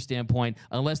 10 year standpoint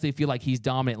unless they feel like he's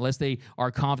dominant, unless they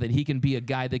are confident he can be a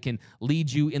guy that can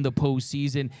lead you in the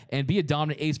postseason and be a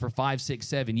dominant ace for 5, 6,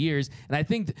 7 years. And I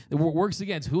think what works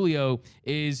against Julio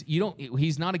is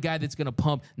he's not a guy that's going to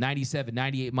pump 97,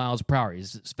 98 miles per hour.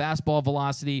 His fastball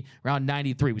velocity around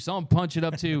 93. We saw him punch it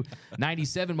up to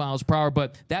 97 miles per hour,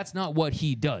 but that's not what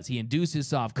he does. He induces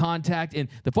soft contact. And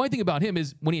the funny thing about him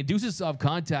is when he induces soft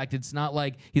contact, it's not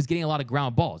like he's getting a lot of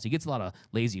ground balls. He gets a lot of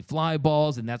lazy fly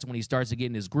balls, and that's when he starts to get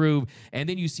in his groove. And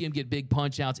then you see him get big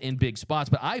punch outs in big spots.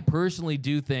 But I personally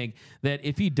do think that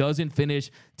if he doesn't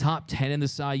finish top 10 in the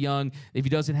Cy Young, if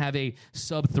he doesn't have a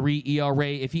sub-3 ERA,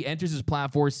 if he enters his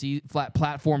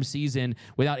platform season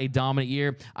without a dominant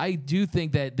year, I do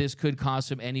think that this could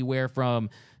cost him anywhere from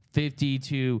 $50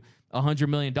 to $100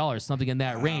 million, something in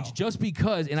that range, just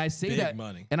because, and I say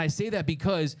that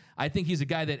because I think he's a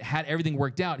guy that had everything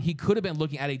worked out. He could have been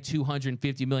looking at a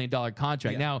 $250 million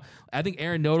contract. Now, I think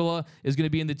Aaron Nola is going to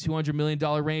be in the $200 million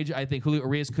range. I think Julio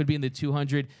Urias could be in the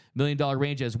 $200 million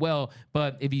range as well.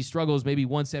 But if he struggles, maybe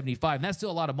 175, and that's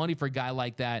still a lot of money for a guy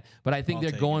like that. But I think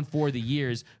they're going for the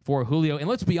years for Julio. And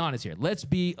let's be honest here. Let's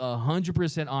be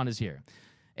 100% honest here.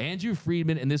 Andrew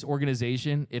Friedman and this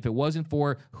organization, if it wasn't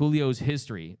for Julio's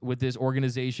history with this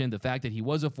organization, the fact that he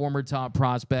was a former top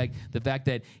prospect, the fact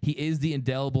that he is the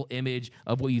indelible image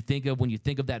of what you think of when you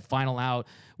think of that final out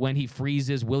when he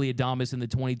freezes Willy Adames in the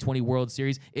 2020 World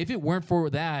Series, if it weren't for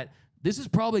that, this is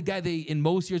probably a guy they in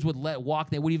most years would let walk.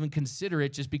 They wouldn't even consider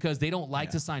it just because they don't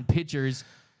like to sign pitchers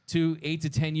to 8 to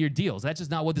 10 year deals. That's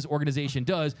just not what this organization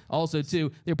does. Also,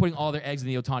 too, they're putting all their eggs in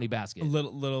the Ohtani basket.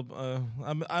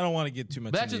 I don't want to get too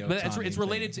much. It's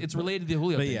related. It's related to the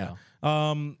Julio thing.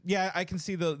 I can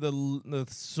see the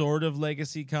sort of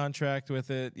legacy contract with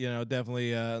it.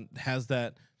 Definitely has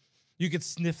that. You could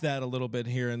sniff that a little bit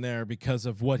here and there because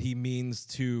of what he means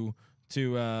to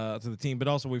the team. But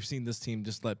also, we've seen this team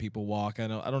just let people walk. I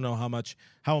don't know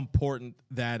how important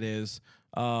that is.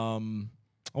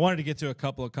 I wanted to get to a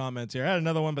couple of comments here. I had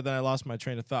another one, but then I lost my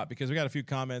train of thought because we got a few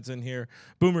comments in here.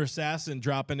 Boomer Assassin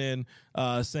dropping in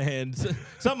saying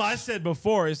something I said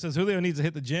before. He says Julio needs to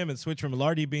hit the gym and switch from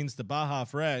Lardy beans to Baja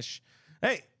Fresh.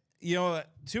 Hey, you know,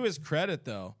 to his credit,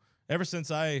 though, ever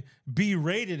since I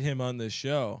berated him on this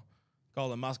show,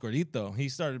 called him Mas Gordito, he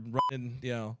started running,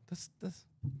 you know, that's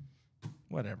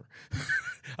whatever.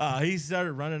 He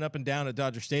started running up and down at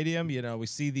Dodger Stadium. You know, we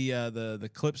see the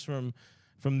clips from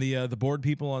the board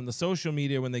people on the social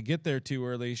media when they get there too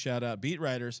early. Shout out beat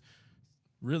writers.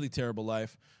 Really terrible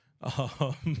life.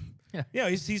 Yeah,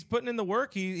 he's putting in the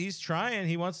work. He's trying.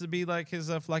 He wants to be like his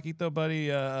Flaquito buddy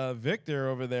Victor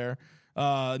over there.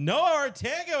 Noah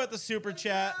Ortega with the super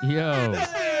chat. Yo.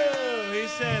 He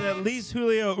said at least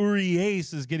Julio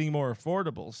Urias is getting more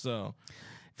affordable. So,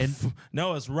 and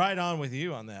Noah's right on with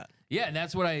you on that. Yeah, and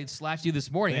that's what I slacked you this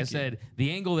morning. Thank I said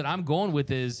the angle that I'm going with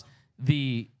is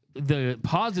the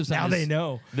positive side. Now they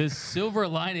know. The silver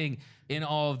lining in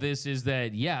all of this is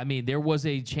that, yeah, I mean, there was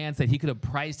a chance that he could have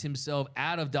priced himself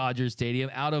out of Dodger Stadium,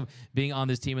 out of being on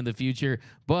this team in the future.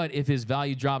 But if his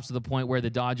value drops to the point where the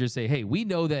Dodgers say, hey, we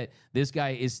know that this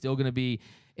guy is still going to be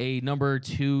a number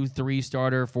 2, 3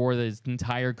 starter for his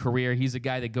entire career. He's a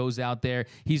guy that goes out there.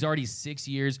 He's already 6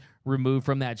 years removed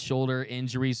from that shoulder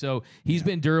injury. So he's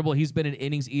been durable. He's been an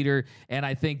innings eater. And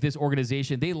I think this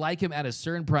organization, they like him at a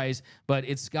certain price, but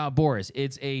it's Scott Boras.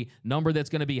 It's a number that's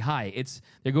going to be high.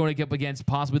 They're going to get up against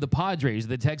possibly the Padres,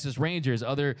 the Texas Rangers,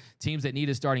 other teams that need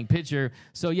a starting pitcher.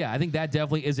 So yeah, I think that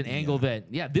definitely is an angle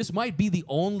that, this might be the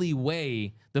only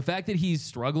way. The fact that he's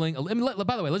struggling. I mean,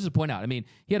 by the way, let's just point out, I mean,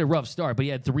 he had a rough start, but he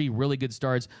had 3 really good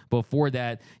starts before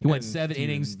that. He went 7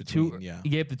 innings, he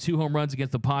gave the 2 home runs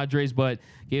against the Padres, but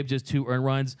gave just 2 earned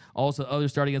runs. Also, other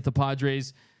start against the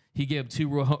Padres, he gave 2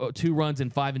 runs in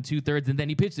 5 2/3, and then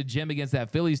he pitched a gem against that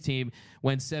Phillies team,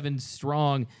 went 7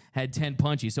 strong, had 10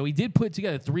 punchy. So he did put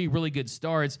together 3 really good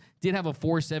starts. Did have a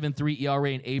 4.73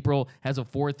 ERA in April, has a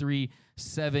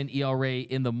 4.37 ERA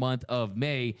in the month of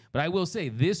May. But I will say,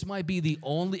 this might be the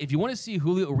only, if you want to see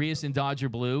Julio Urias in Dodger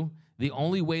blue, the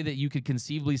only way that you could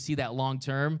conceivably see that long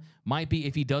term might be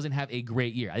if he doesn't have a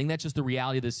great year. I think that's just the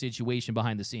reality of the situation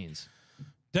behind the scenes.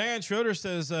 Diane Schroeder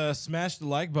says, smash the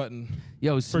like button.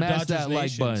 Yo, for smash Dodgers that like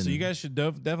Nation. button. So you guys should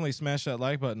definitely smash that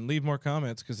like button. Leave more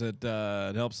comments because it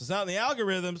helps us out in the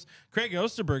algorithms. Craig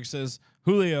Osterberg says,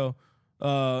 Julio,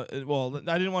 well,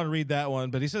 I didn't want to read that one,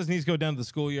 but he says he needs to go down to the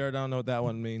schoolyard. I don't know what that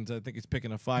one means. I think he's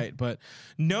picking a fight. But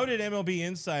noted MLB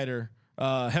insider,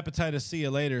 hepatitis see you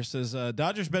later, says,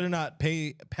 Dodgers better not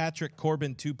pay Patrick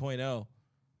Corbin 2.0.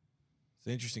 It's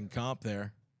an interesting comp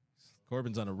there.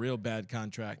 Corbin's on a real bad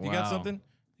contract. You got something?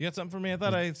 You got something for me? I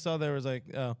thought I saw there was like,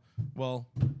 oh, well,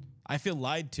 I feel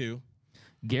lied to.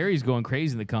 Gary's going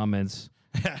crazy in the comments.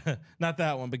 Not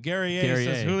that one, but Gary A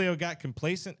says Julio got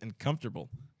complacent and comfortable.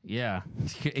 Yeah.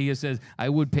 He says, I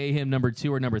would pay him number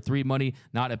 2 or number 3 money,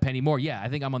 not a penny more. Yeah, I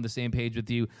think I'm on the same page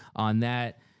with you on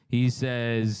that. He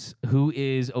says, who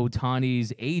is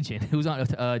Otani's agent? Who's on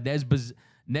Nez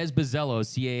Bazzello,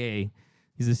 CAA.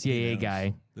 He's a CAA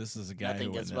guy. This is a guy Nothing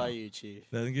who gets by you, Chief.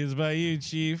 Nothing gets by you,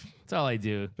 Chief. That's all I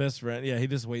do. Best friend. Yeah, he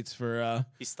just waits for...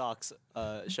 He stalks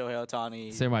Shohei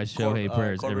Ohtani. Say my Shohei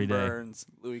Burns every day. Burns,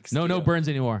 Louis Castillo. No Burns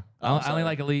anymore. I only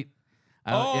like Elite.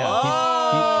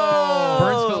 Oh!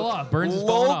 Burns fell off. Burns has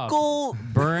fallen off.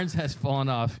 Burns has fallen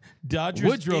off. Dodgers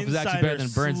Woodruff is actually better than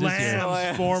Burns this year.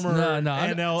 slams former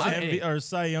NL or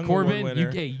Cy Young Corbin, winner.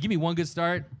 you give me one good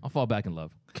start, I'll fall back in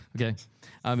love. Okay?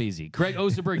 I'm easy. Craig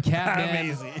Osterberg, Catman. I'm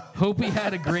easy. Hope he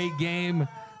had a great game.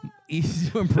 Easy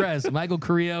to impress. Michael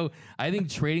Carrillo, I think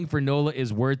trading for Nola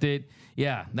is worth it.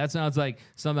 Yeah, that sounds like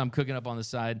something I'm cooking up on the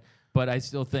side, but I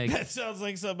still think... That sounds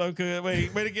like something I'm cooking.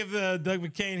 Way to give Doug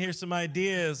McCain here some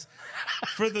ideas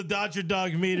for the Dodger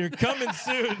Dog Meter. Coming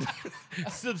soon.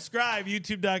 Subscribe,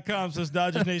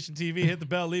 youtube.com/Dodgers Nation TV. Hit the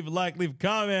bell, leave a like, leave a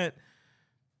comment.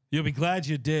 You'll be glad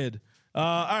you did.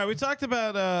 All right, we talked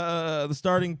about the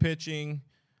starting pitching.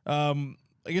 I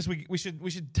guess we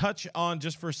should touch on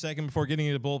just for a second before getting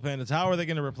into the bullpen. It's how are they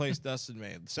going to replace Dustin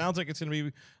May? It sounds like it's going to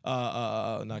be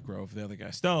not Grove, the other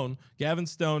guy, Stone, Gavin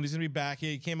Stone. He's going to be back.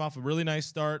 He came off a really nice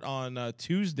start on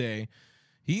Tuesday.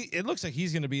 It looks like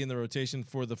he's going to be in the rotation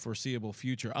for the foreseeable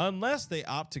future, unless they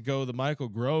opt to go the Michael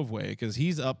Grove way, because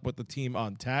he's up with the team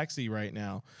on taxi right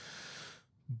now.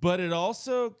 But it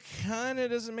also kind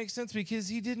of doesn't make sense because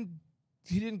he didn't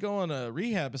go on a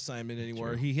rehab assignment anymore.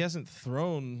 True. He hasn't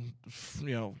thrown,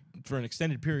 for an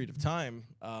extended period of time.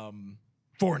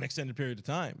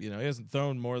 He hasn't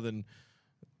thrown more than,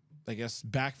 I guess,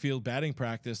 backfield batting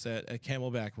practice at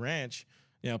Camelback Ranch.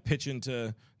 pitching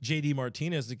to JD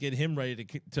Martinez to get him ready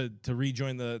to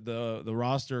rejoin the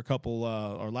roster a couple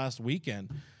or last weekend.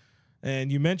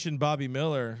 And you mentioned Bobby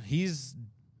Miller. He's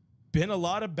been a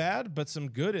lot of bad, but some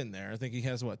good in there. I think he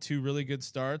has 2 really good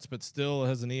starts, but still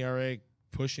has an ERA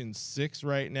pushing 6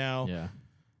 right now. Yeah.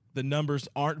 The numbers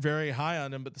aren't very high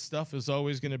on him, but the stuff is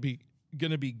always going to be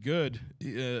good.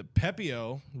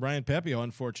 Pepiot, Ryan Pepiot,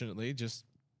 unfortunately, just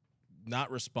not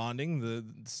responding. The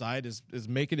side is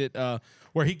making it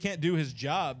where he can't do his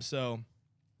job. So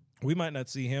we might not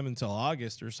see him until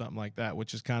August or something like that,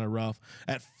 which is kind of rough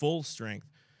at full strength.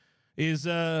 Is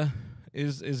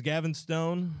Gavin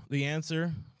Stone the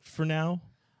answer for now?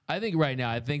 I think right now,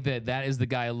 I think that is the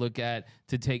guy I look at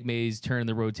to take May's turn in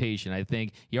the rotation. I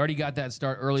think he already got that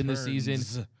start early in the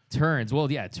season. Turns. Well,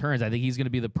 yeah, Turns. I think he's going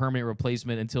to be the permanent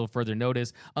replacement until further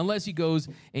notice, unless he goes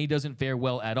and he doesn't fare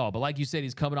well at all. But like you said,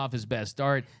 he's coming off his best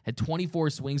start, had 24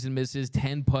 swings and misses,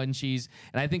 10 punchies.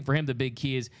 And I think for him, the big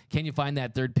key is, can you find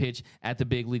that third pitch at the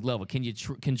big league level? Can you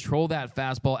control that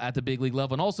fastball at the big league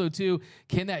level? And also, too,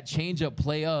 can that changeup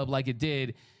play up like it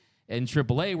did in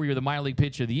AAA, where you're the minor league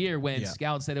pitcher of the year, when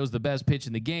scouts said it was the best pitch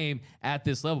in the game at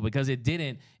this level, because it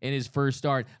didn't in his first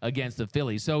start against the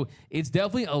Phillies. So it's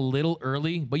definitely a little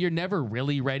early, but you're never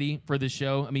really ready for the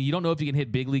show. I mean, you don't know if you can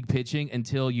hit big league pitching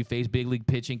until you face big league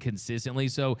pitching consistently.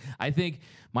 So I think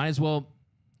might as well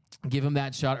give him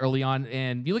that shot early on.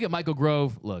 And you look at Michael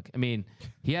Grove. Look, I mean,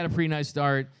 he had a pretty nice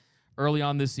start early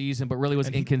on this season, but really was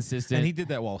inconsistent. And he did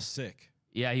that while sick.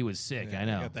 Yeah, he was sick. I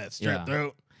know. He got that strep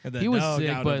throat. He was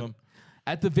sick, but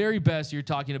at the very best, you're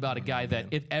talking about a guy that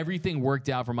if everything worked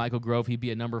out for Michael Grove, he'd be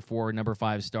a number 4 or number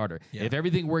 5 starter. Yeah. If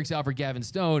everything works out for Gavin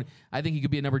Stone, I think he could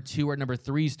be a number 2 or number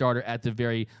 3 starter at the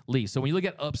very least. So when you look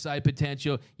at upside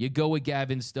potential, you go with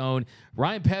Gavin Stone.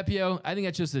 Ryan Pepiot, I think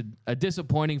that's just a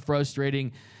disappointing,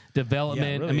 frustrating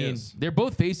development. Yeah, really they're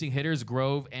both facing hitters,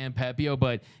 Grove and Pepiot,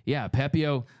 but yeah,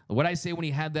 Pepiot, what I say when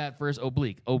he had that first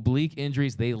oblique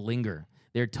injuries, they linger.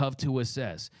 They're tough to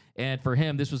assess. And for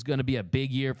him, this was going to be a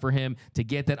big year for him to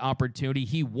get that opportunity.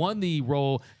 He won the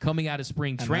role coming out of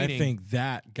spring training. And I think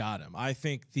that got him. I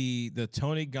think the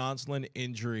Tony Gonsolin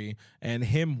injury and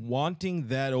him wanting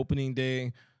that opening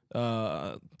day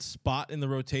spot in the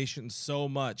rotation so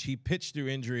much, he pitched through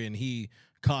injury and he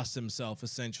cost himself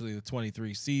essentially the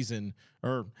 23 season,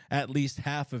 or at least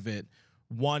half of it,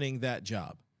 wanting that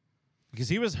job. Because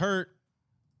he was hurt.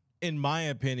 In my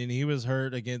opinion, he was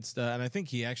hurt against, and I think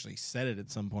he actually said it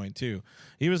at some point too.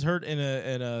 He was hurt in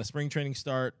a spring training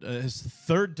start, his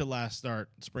third to last start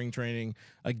spring training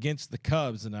against the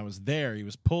Cubs, and I was there. He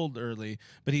was pulled early,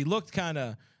 but he looked kind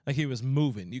of like he was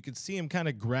moving. You could see him kind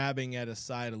of grabbing at his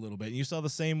side a little bit. And you saw the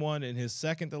same one in his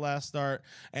second to last start,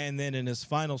 and then in his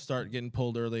final start getting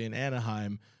pulled early in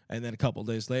Anaheim, and then a couple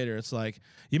days later, it's like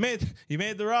you made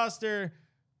the roster,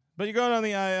 but you're going on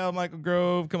the IL, Michael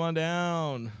Grove. Come on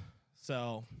down.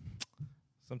 So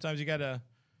sometimes you got to,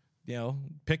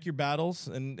 pick your battles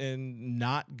and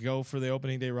not go for the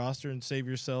opening day roster and save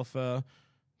yourself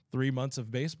 3 months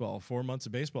of baseball, 4 months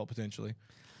of baseball potentially.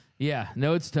 Yeah,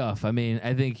 no, it's tough. I mean,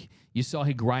 I think you saw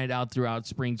he grinded out throughout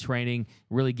spring training,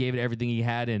 really gave it everything he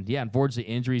had. And, yeah,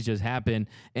 unfortunately, injuries just happened.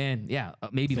 And, yeah,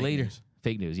 maybe later.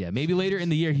 Fake news, yeah. Maybe later in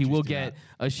the year he will get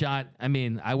a shot. I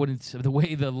mean, I wouldn't – the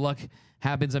way the luck –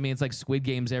 happens. I mean, it's like Squid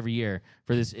Games every year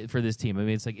for this team. I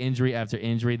mean, it's like injury after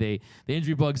injury. The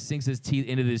injury bug sinks its teeth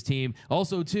into this team.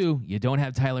 Also, too, you don't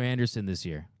have Tyler Anderson this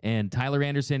year. And Tyler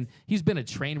Anderson, he's been a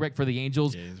train wreck for the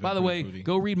Angels. Yeah, by the way,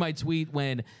 go read my tweet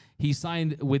when he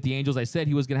signed with the Angels. I said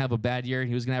he was going to have a bad year.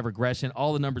 He was going to have regression.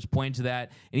 All the numbers point to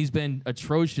that. And he's been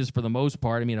atrocious for the most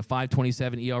part. I mean, a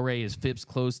 5.27 ERA, his FIP's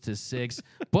close to 6.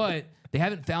 But they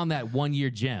haven't found that one-year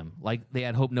gem like they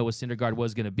had hoped Noah Syndergaard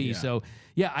was going to be. Yeah. So,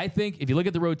 yeah, I think if you look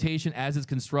at the rotation as it's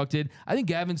constructed, I think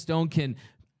Gavin Stone can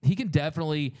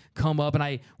definitely come up, and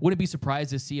I wouldn't be surprised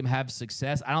to see him have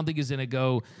success. I don't think he's going to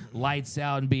go lights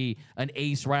out and be an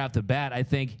ace right off the bat. I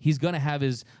think he's going to have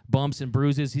his bumps and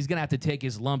bruises. He's going to have to take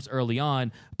his lumps early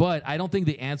on, but I don't think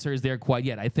the answer is there quite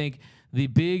yet. I think the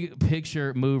big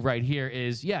picture move right here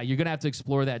is, yeah, you're going to have to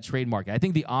explore that trade market. I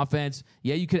think the offense,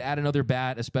 yeah, you could add another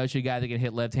bat, especially a guy that can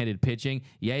hit left-handed pitching.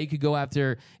 Yeah, you could go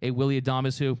after a Willie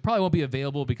Adames, who probably won't be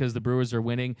available because the Brewers are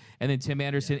winning, and then Tim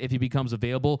Anderson if he becomes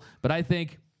available. But I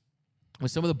think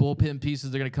with some of the bullpen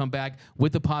pieces, they're going to come back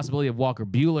with the possibility of Walker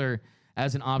Buehler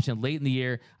as an option late in the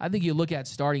year. I think you look at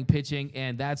starting pitching,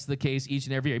 and that's the case each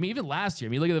and every year. I mean, even last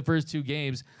year, look at the first 2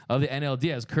 games of the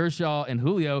NLDS. Kershaw and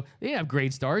Julio, they didn't have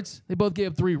great starts. They both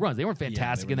gave up 3 runs. They weren't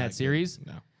fantastic in that series.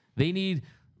 No. They need...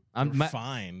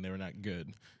 fine. They were not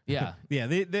good. Yeah. Yeah,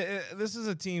 this is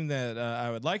a team that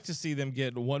I would like to see them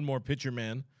get one more pitcher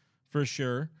man for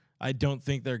sure. I don't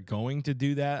think they're going to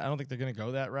do that. I don't think they're going to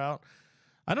go that route.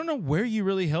 I don't know where you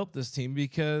really help this team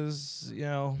because,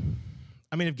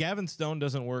 I mean, if Gavin Stone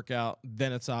doesn't work out,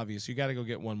 then it's obvious. You got to go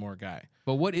get one more guy.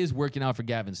 But what is working out for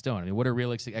Gavin Stone? I mean, what are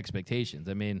realistic expectations?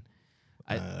 I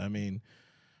mean,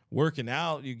 working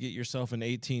out, you get yourself an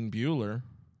 18 Bueller.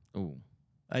 ooh.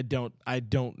 I don't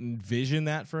envision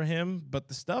that for him, but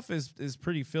the stuff is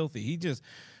pretty filthy. He just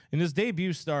in his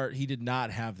debut start, he did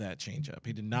not have that changeup.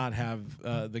 He did not have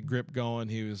the grip going.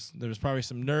 There was probably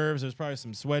some nerves. There's probably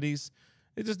some sweaties.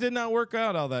 It just did not work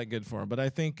out all that good for him. But I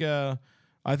think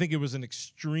it was an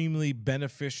extremely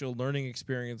beneficial learning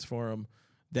experience for him.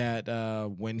 That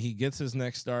when he gets his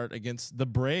next start against the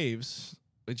Braves,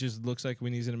 it just looks like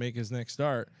when he's going to make his next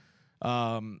start.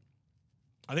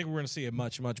 I think we're going to see a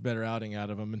much, much better outing out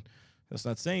of him. And that's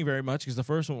not saying very much because the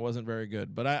first one wasn't very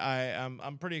good. But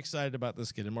I'm pretty excited about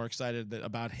this kid and more excited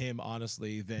about him,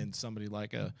 honestly, than somebody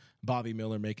like a Bobby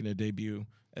Miller making a debut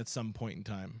at some point in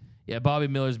time. Yeah, Bobby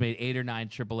Miller's made 8 or 9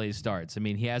 AAA starts. I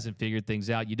mean, he hasn't figured things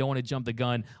out. You don't want to jump the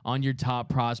gun on your top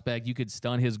prospect. You could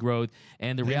stun his growth.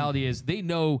 And the reality is they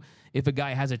know if a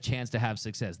guy has a chance to have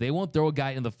success. They won't throw a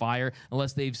guy in the fire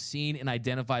unless they've seen and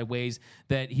identified ways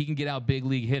that he can get out big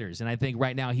league hitters. And I think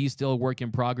right now he's still a work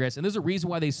in progress. And there's a reason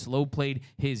why they slow played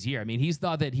his year. I mean, he's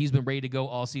thought that he's been ready to go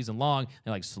all season long.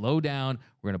 They're like, slow down.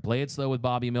 We're going to play it slow with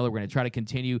Bobby Miller. We're going to try to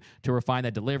continue to refine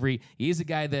that delivery. He's a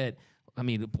guy that,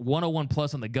 101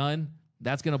 plus on the gun,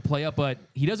 that's going to play up, but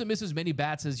he doesn't miss as many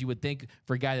bats as you would think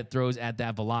for a guy that throws at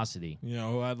that velocity.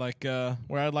 Where I'd like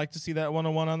to see that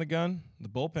 101 on the gun? The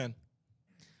bullpen.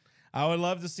 I would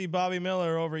love to see Bobby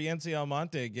Miller over Yency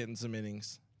Almonte getting some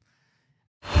innings.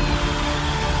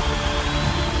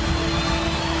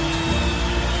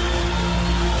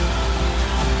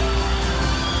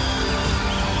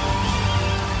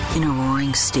 In a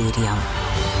roaring stadium,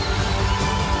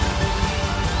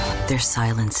 their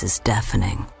silence is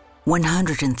deafening.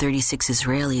 136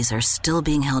 Israelis are still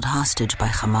being held hostage by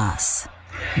Hamas.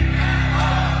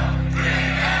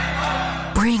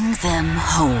 Bring them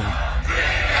home.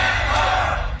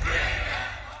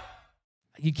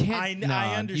 You can't.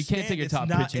 I understand. You can't take your top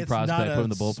pitching it's prospect, not put him in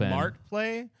the bullpen. Smart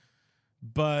play,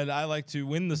 but I like to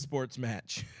win the sports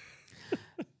match.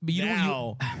 But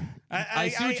I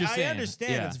see what you're saying. I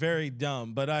understand it's very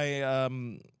dumb, but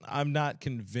I'm not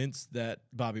convinced that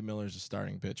Bobby Miller's a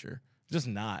starting pitcher. Just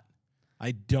not.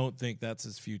 I don't think that's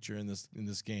his future in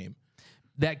this game.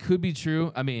 That could be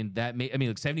true. Like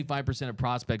 75% of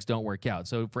prospects don't work out.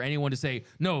 So for anyone to say,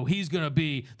 no, he's going to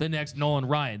be the next Nolan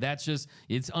Ryan,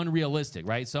 it's unrealistic,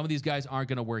 right? Some of these guys aren't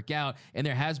going to work out. And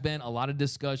there has been a lot of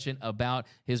discussion about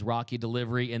his rocky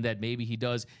delivery and that maybe he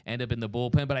does end up in the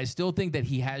bullpen. But I still think that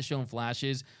he has shown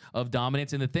flashes of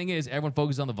dominance. And the thing is, everyone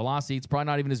focuses on the velocity. It's probably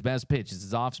not even his best pitch. It's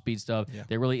his off-speed stuff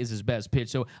that really is his best pitch.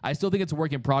 So I still think it's a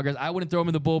work in progress. I wouldn't throw him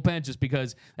in the bullpen just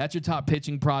because that's your top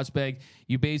pitching prospect.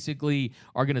 You basically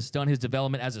are going to stun his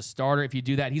development as a starter. If you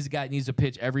do that, he's a guy that needs to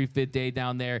pitch every 5th day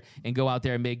down there and go out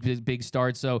there and make big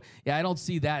starts. So, yeah, I don't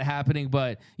see that happening.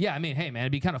 But, yeah, hey, man,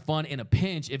 it'd be kind of fun in a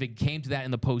pinch if it came to that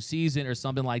in the postseason or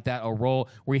something like that, a role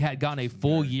where he had gotten a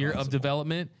full year of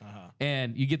development.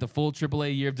 And you get the full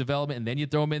AAA year of development, and then you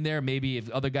throw him in there. Maybe if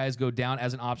other guys go down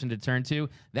as an option to turn to,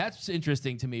 that's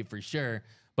interesting to me for sure.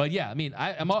 But yeah,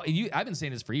 I've been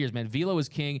saying this for years, man. Velo is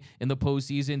king in the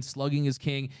postseason. Slugging is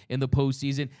king in the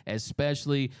postseason,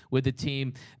 especially with a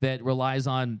team that relies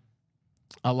on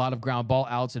a lot of ground ball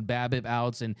outs and BABIP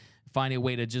outs and finding a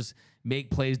way to just make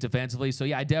plays defensively. So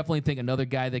yeah, I definitely think another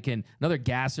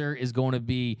gasser is going to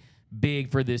be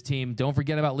big for this team. Don't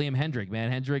forget about Liam Hendrick,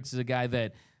 man. Hendricks is a guy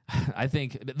that I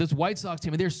think this White Sox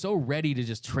team, they're so ready to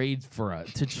just trade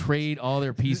to trade all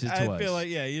their pieces to us. I feel like,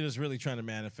 you're just really trying to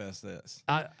manifest this.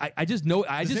 I just know.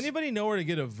 Does anybody know where to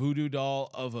get a voodoo doll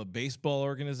of a baseball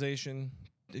organization?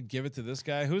 Give it to this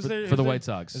guy. Who's there for the White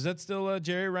Sox? Is that still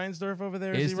Jerry Reinsdorf over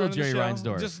there? It's still Jerry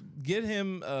Reinsdorf. Just get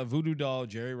him a voodoo doll,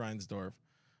 Jerry Reinsdorf.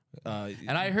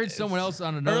 And I heard someone else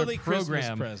on another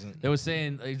program that was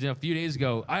saying a few days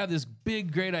ago, I have this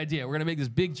great idea. We're going to make this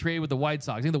big trade with the White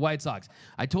Sox. I think the White Sox.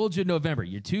 I told you in November,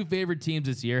 your 2 favorite teams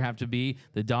this year have to be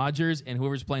the Dodgers and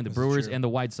whoever's playing the Brewers and the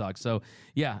White Sox. So,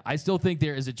 yeah, I still think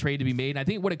there is a trade to be made. And I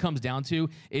think what it comes down to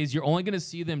is you're only going to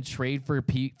see them trade for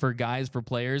guys, for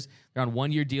players. They're on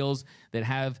 1-year deals that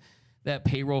have that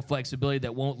payroll flexibility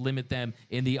that won't limit them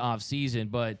in the offseason.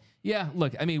 But yeah,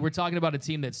 look, we're talking about a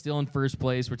team that's still in first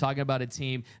place. We're talking about a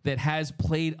team that has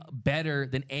played better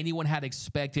than anyone had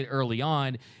expected early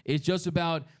on. It's just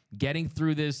about getting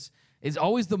through this it's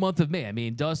always the month of May. I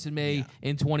mean, Dustin May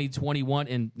in 2021,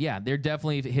 and they're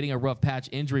definitely hitting a rough patch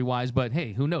injury-wise, but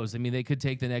hey, who knows? I mean, they could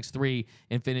take the next 3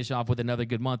 and finish off with another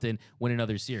good month and win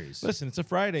another series. Listen, it's a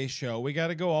Friday show. We got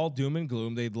to go all doom and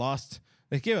gloom. They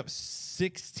gave up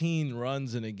 16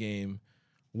 runs in a game.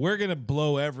 We're going to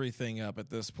blow everything up at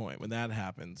this point when that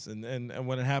happens. And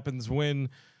when it happens when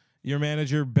your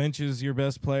manager benches your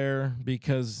best player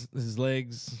because his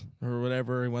legs or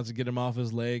whatever, he wants to get him off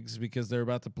his legs because they're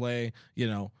about to play,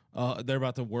 they're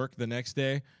about to work the next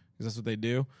day because that's what they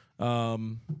do.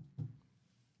 You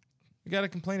got to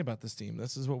complain about this team.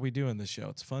 This is what we do in this show.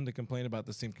 It's fun to complain about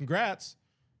this team. Congrats,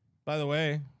 by the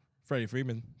way, Freddie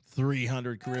Freeman,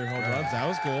 300 career home runs. That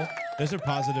was cool. There's a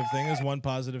positive thing. There's one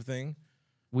positive thing.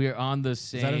 We are on the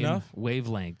same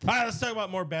wavelength. All right, let's talk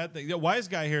about more bad things. The wise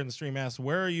guy here in the stream asked,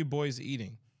 "Where are you boys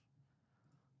eating?"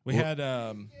 We had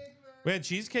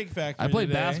Cheesecake Factory. I played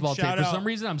today. basketball today. For some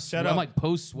reason, I'm like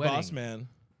post sweating. Boss man,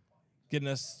 getting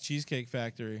us Cheesecake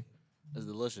Factory. It's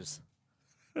delicious.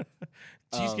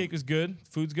 Cheesecake was good.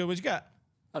 Food's good. What you got?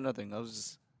 Oh, nothing.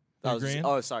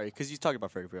 Sorry, because you talking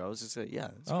about Freddie Freeman. I was just saying,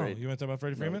 it's great. You want to talk about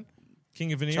Freddie Freeman?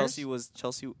 King of Veneers?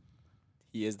 Chelsea.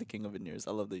 He is the king of veneers.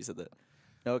 I love that you said that.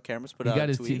 No, Cameras put out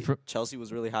a tweet. Chelsea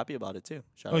was really happy about it, too.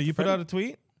 Shout out to you put Freddie. out a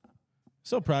tweet?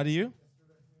 So proud of you.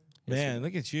 Man,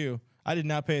 look at you. I did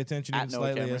not pay attention even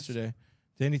slightly yesterday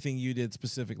to anything you did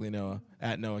specifically, Noah.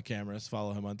 At Noah Cameras.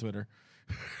 Follow him on Twitter.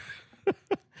 You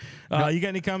got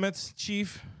any comments,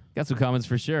 Chief? Got some comments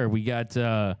for sure. We got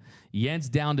Jens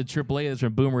down to AAA. That's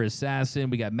from Boomer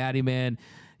Assassin. We got Matty Man.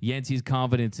 Yensi's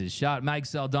confidence is shot. Mike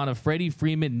Saldana, Freddie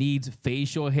Freeman needs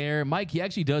facial hair. Mike, he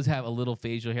actually does have a little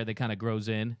facial hair that kind of grows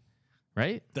in,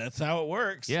 right? That's how it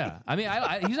works. Yeah. I mean,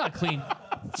 he's not clean.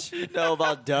 You know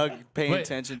about Doug paying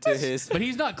attention to his. But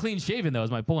he's not clean shaven, though,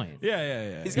 is my point.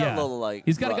 Yeah. He's got a little,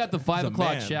 He's kind of got the 5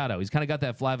 o'clock man. shadow. He's kind of got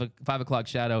that 5 o'clock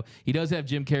shadow. He does have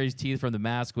Jim Carrey's teeth from The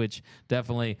Mask, which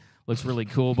definitely looks really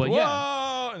cool. But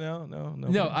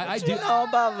No, I do know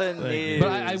about veneers.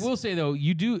 But I will say, though,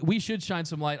 we should shine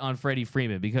some light on Freddie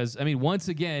Freeman because, I mean, once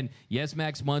again, yes,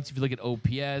 Max Muncy, if you look at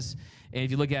OPS, and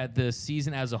if you look at the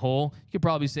season as a whole, you could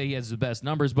probably say he has the best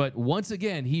numbers. But once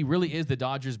again, he really is the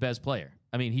Dodgers' best player.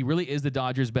 I mean, he really is the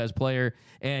Dodgers' best player.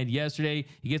 And yesterday,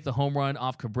 he gets the home run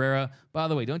off Cabrera. By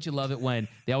the way, don't you love it when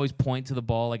they always point to the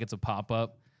ball like it's a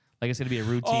pop-up? Like it's going to be a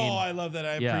routine. Oh, I love that.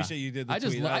 I appreciate you did the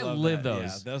tweet. I live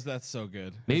those. Yeah, that's so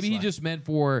good. Maybe he just meant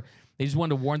they just wanted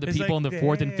to warn the people in the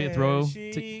 4th and 5th row.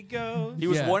 He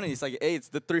was warning. He's like, hey, it's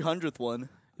the 300th one.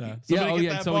 Someone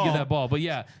get that ball. But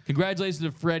yeah, congratulations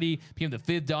to Freddie, became the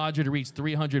 5th Dodger to reach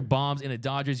 300 bombs in a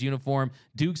Dodgers uniform.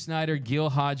 Duke Snyder,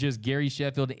 Gil Hodges, Gary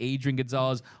Sheffield, and Adrian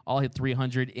Gonzalez all hit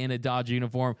 300 in a Dodger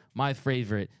uniform. My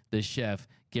favorite, the chef,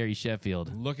 Gary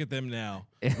Sheffield. Look at them now.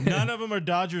 None of them are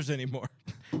Dodgers anymore.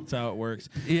 That's how it works.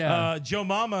 Yeah. Joe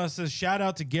Mama says, shout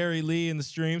out to Gary Lee in the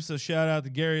stream. So shout out to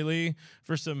Gary Lee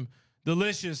for some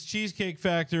delicious Cheesecake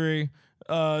Factory.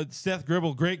 Seth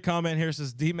Gribble, great comment here,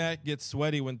 says D-Mac gets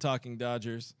sweaty when talking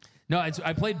Dodgers. No,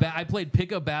 I played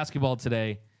pickup basketball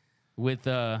today with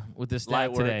this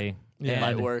stat today. Yeah,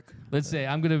 light work. Let's say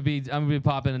I'm gonna be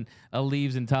popping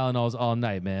leaves and Tylenols all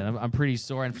night, man. I'm pretty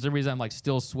sore, and for some reason I'm like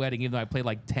still sweating, even though I played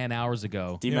like 10 hours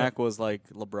ago. D-Mac was like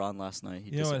LeBron last night.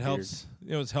 He what helps?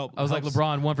 What's help? I was like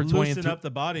LeBron, 1 for 20. Loosen up the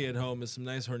body at home is some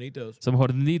nice hornitos. Some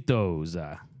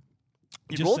hornitos.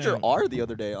 You rolled your R the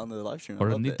other day on the live stream.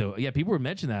 Hornito. Yeah, people were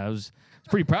mentioning that. I was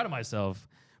pretty proud of myself.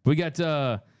 We got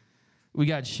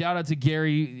shout out to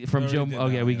Gary from Joe.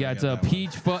 We got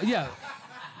Peach.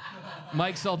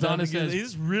 Mike Saldana says he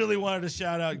just really wanted to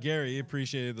shout out Gary. He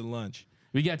appreciated the lunch.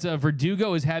 We got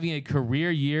Verdugo is having a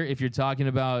career year. If you're talking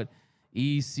about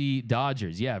EC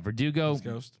Dodgers, Verdugo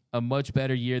a much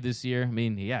better year this year. I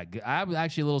mean, I'm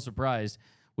actually a little surprised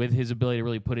with his ability to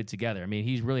really put it together. I mean,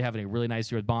 he's really having a really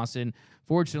nice year with Boston.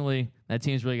 Fortunately, that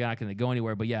team's really not going to go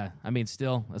anywhere. But I mean,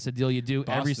 still, that's a deal you do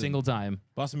every single time.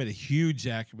 Boston made a huge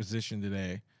acquisition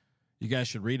today. You guys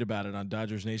should read about it on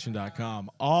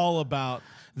DodgersNation.com. All about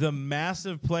the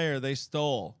massive player they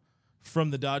stole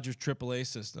from the Dodgers AAA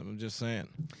system. I'm just saying.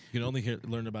 You can only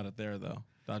learn about it there, though.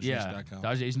 DodgersNation.com.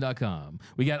 DodgersNation.com.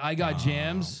 We got I Got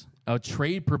Jams, a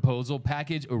trade proposal,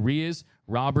 package Urias,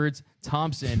 Roberts,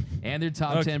 Thompson, and their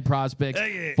top 10 prospects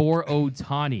for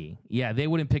Ohtani. Yeah, they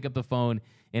wouldn't pick up the phone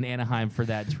in Anaheim for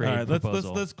that trade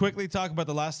proposal. Let's quickly talk about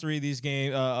the last 3 of these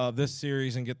games of this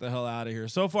series and get the hell out of here.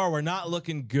 So far, we're not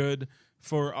looking good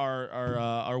for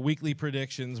our weekly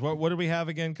predictions. What do we have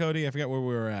again, Cody? I forgot where we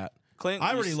were at. Clint,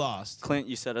 I already lost. Clint,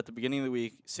 you said at the beginning of the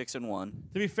week 6-1.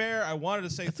 To be fair, I wanted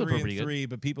to say 3-3,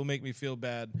 but people make me feel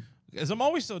bad because I'm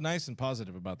always so nice and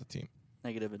positive about the team.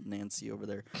 Negative and Nancy over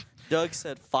there. Doug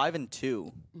said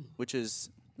 5-2, which is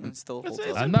still holds it's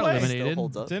up. I'm not play. eliminated. Still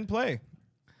holds up. It's in play.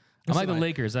 I'm like the Listen,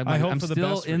 Lakers. I hope I'm for the still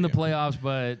best for in the you. playoffs,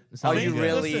 but it's not Are looking you good.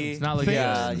 really? Listen, It's not looking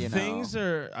Yeah, good. you know. Things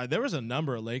are. There was a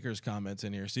number of Lakers comments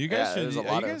in here, so you guys Yeah, should. there's a Are you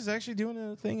lot of- guys actually doing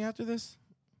a thing after this?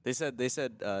 They said they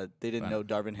didn't know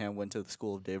Darvin Ham went to the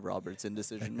school of Dave Roberts in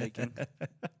decision making.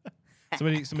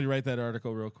 Somebody write that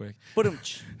article real quick. But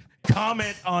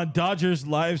Comment on Dodgers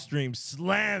live stream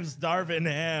slams Darvin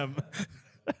Ham.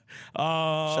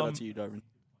 shout out to you, Darvin.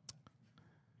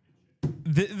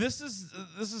 This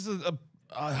is a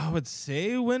I would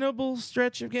say winnable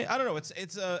stretch of game. I don't know. It's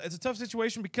a tough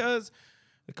situation because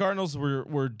the Cardinals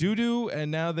were doo-doo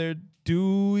and now they're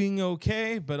doing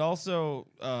okay. But also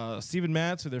Steven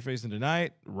Matz, who they're facing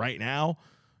tonight, right now,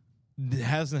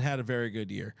 hasn't had a very good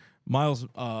year. Miles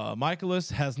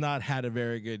Michaelis has not had a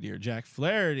very good year. Jack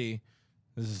Flaherty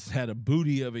has had a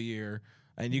booty of a year.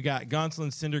 And you got Gonsolin,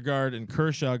 Syndergaard, and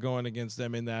Kershaw going against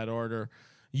them in that order.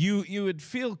 You would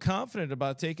feel confident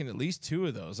about taking at least two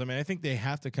of those. I mean, I think they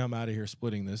have to come out of here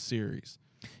splitting this series.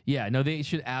 Yeah, no, they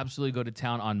should absolutely go to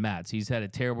town on Matz. He's had a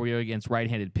terrible year against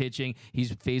right-handed pitching.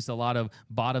 He's faced a lot of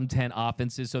bottom 10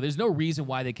 offenses. So there's no reason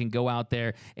why they can go out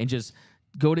there and just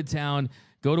go to town,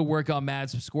 go to work on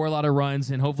Matz, score a lot of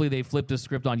runs, and hopefully they flip the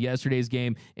script on yesterday's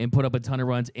game and put up a ton of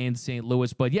runs in St.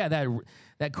 Louis. But yeah,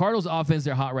 that Cardinals offense,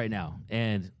 they're hot right now,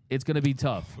 and it's going to be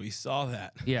tough. We saw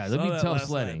that. Yeah, Saw it'll be that tough last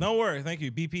sledding. night. Don't worry. Thank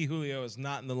you. BP Julio is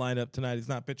not in the lineup tonight. He's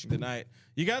not pitching tonight.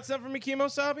 You got something for me, Kimo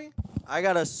Sabi? I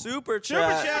got a super Super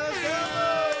chat. chat, let's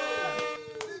go!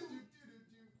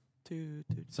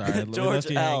 Sorry, I George left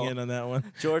you L. hanging on that one.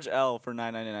 George L for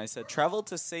 999 said traveled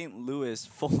to St. Louis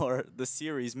for the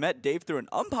series. Met Dave through an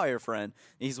umpire friend.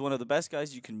 He's one of the best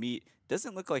guys you can meet.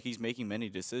 Doesn't look like he's making many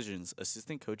decisions.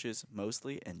 Assistant coaches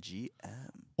mostly and GM.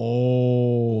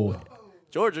 Oh.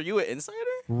 George, are you an insider?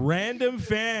 Random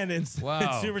fan in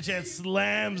Wow. Super Chat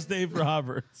slams Dave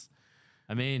Roberts.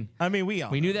 I mean, We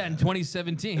all we know knew that in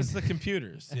 2017. It's the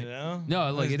computers, you know?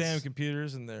 No, look, Those it's- damn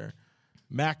computers and their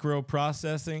macro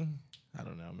processing. I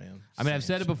don't know, man. I mean, I've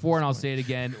said it before and I'll say it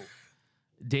again.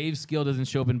 Dave's skill doesn't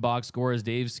show up in box scores.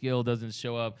 Dave's skill doesn't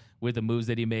show up with the moves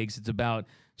that he makes. It's about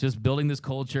just building this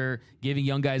culture, giving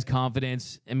young guys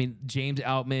confidence. I mean, James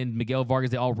Outman, Miguel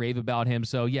Vargas, they all rave about him.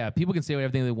 So, yeah, people can say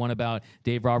everything they want about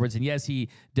Dave Roberts. And, yes, he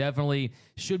definitely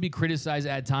should be criticized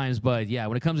at times. But, yeah,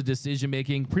 when it comes to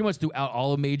decision-making, pretty much throughout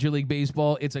all of Major League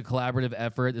Baseball, it's a collaborative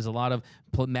effort. There's a lot of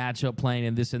matchup playing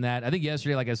and this and that. I think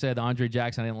yesterday, like I said, Andre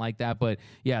Jackson, I didn't like that. But,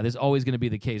 yeah, there's always going to be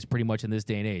the case pretty much in this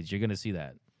day and age. You're going to see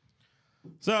that.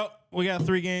 So we got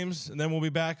 3 games, and then we'll be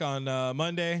back on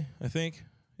Monday, I think.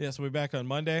 Yes, we'll be back on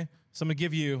Monday. So I'm going to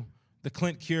give you the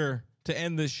Clint cure to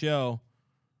end this show.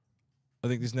 I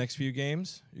think these next few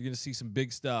games, you're going to see some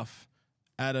big stuff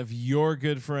out of your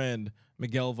good friend,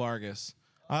 Miguel Vargas.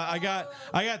 I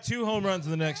got 2 home runs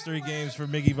in the next 3 games for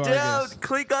Miggy Vargas. Dude,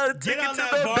 click on a Get ticket on to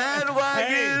that the Hey,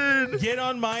 bandwagon. get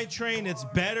on my train. It's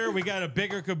better. We got a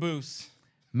bigger caboose.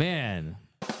 Man,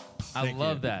 I Thank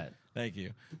love you. that. Thank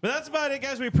you. But that's about it,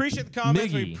 guys. We appreciate the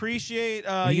comments. We Miggy. appreciate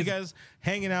He you gets- guys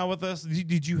hanging out with us.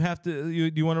 Did you have to?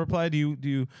 Do you want to reply? Do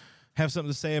you have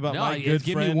something to say about No, my it's good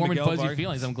giving me friend warm and Miguel fuzzy Vargas?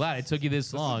 feelings. I'm glad it took you this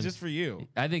This long. is just for you.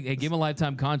 I think give him a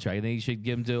lifetime contract. I think you should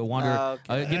give him to Wander.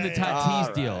 Okay. Give him the Tatis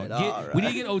All deal. right, We need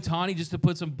to get Otani just to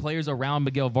put some players around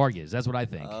Miguel Vargas. That's what I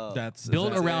think. That's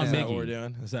Build is that- around is that Miggy. what we're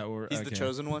doing? Is that what we're? He's the okay.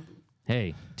 chosen one.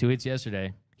 Hey, 2 hits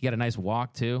yesterday. He got a nice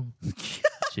walk too.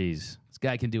 Jeez, this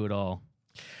guy can do it all.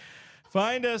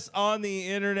 Find us on the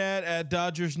internet at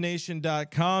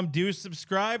DodgersNation.com. Do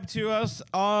subscribe to us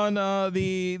on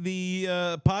the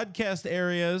podcast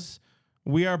areas.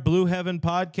 We are Blue Heaven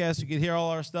Podcast. You can hear all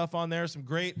our stuff on there. Some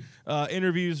great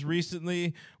interviews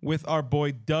recently with our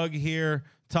boy Doug here,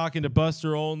 talking to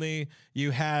Buster Olney.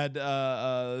 You had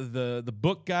the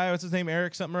book guy. What's his name?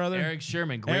 Eric something or other? Eric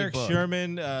Sherman, great Eric book.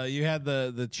 Sherman. You had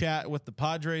the chat with the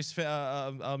Padres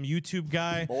YouTube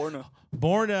guy. Borna.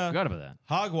 Borna. Forgot about that.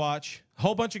 Hogwatch,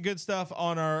 whole bunch of good stuff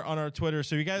on our Twitter.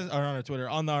 So you guys are on our Twitter,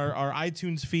 on our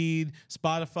iTunes feed,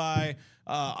 Spotify,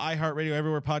 iHeartRadio,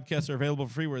 everywhere podcasts are available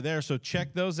for free. We're there. So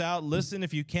check those out. Listen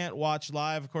if you can't watch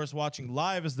live. Of course, watching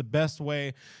live is the best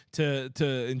way to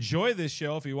enjoy this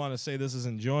show, if you want to say this is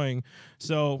enjoying.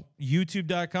 So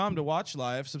youtube.com to watch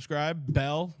live, subscribe,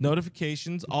 bell,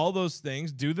 notifications, all those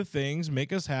things. Do the things.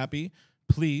 Make us happy.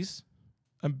 Please.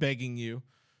 I'm begging you.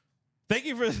 Thank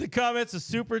you for the comments, the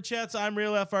super chats. I'm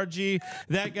Real FRG.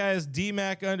 That guy is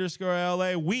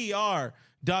DMac_LA. We are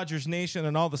Dodgers Nation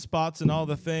and all the spots and all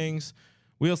the things.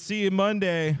 We'll see you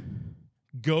Monday.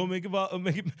 Go Mickey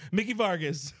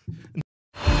Vargas.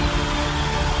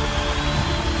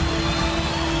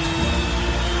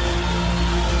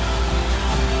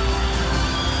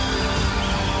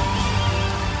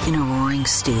 roaring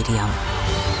stadium.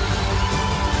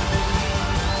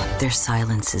 Their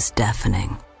silence is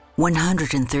deafening.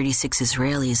 136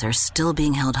 Israelis are still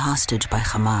being held hostage by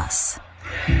Hamas.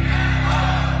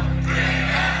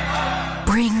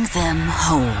 Bring them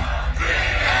home.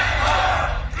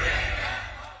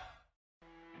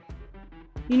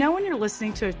 You know when you're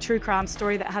listening to a true crime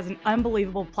story that has an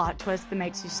unbelievable plot twist that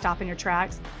makes you stop in your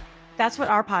tracks? That's what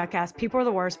our podcast, People Are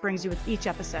the Worst, brings you with each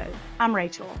episode. I'm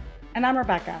Rachel. And I'm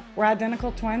Rebecca. We're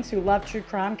identical twins who love true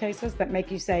crime cases that make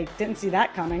you say, didn't see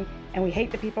that coming, and we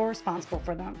hate the people responsible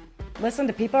for them. Listen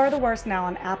to People Are the Worst now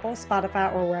on Apple,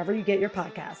 Spotify, or wherever you get your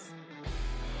podcasts.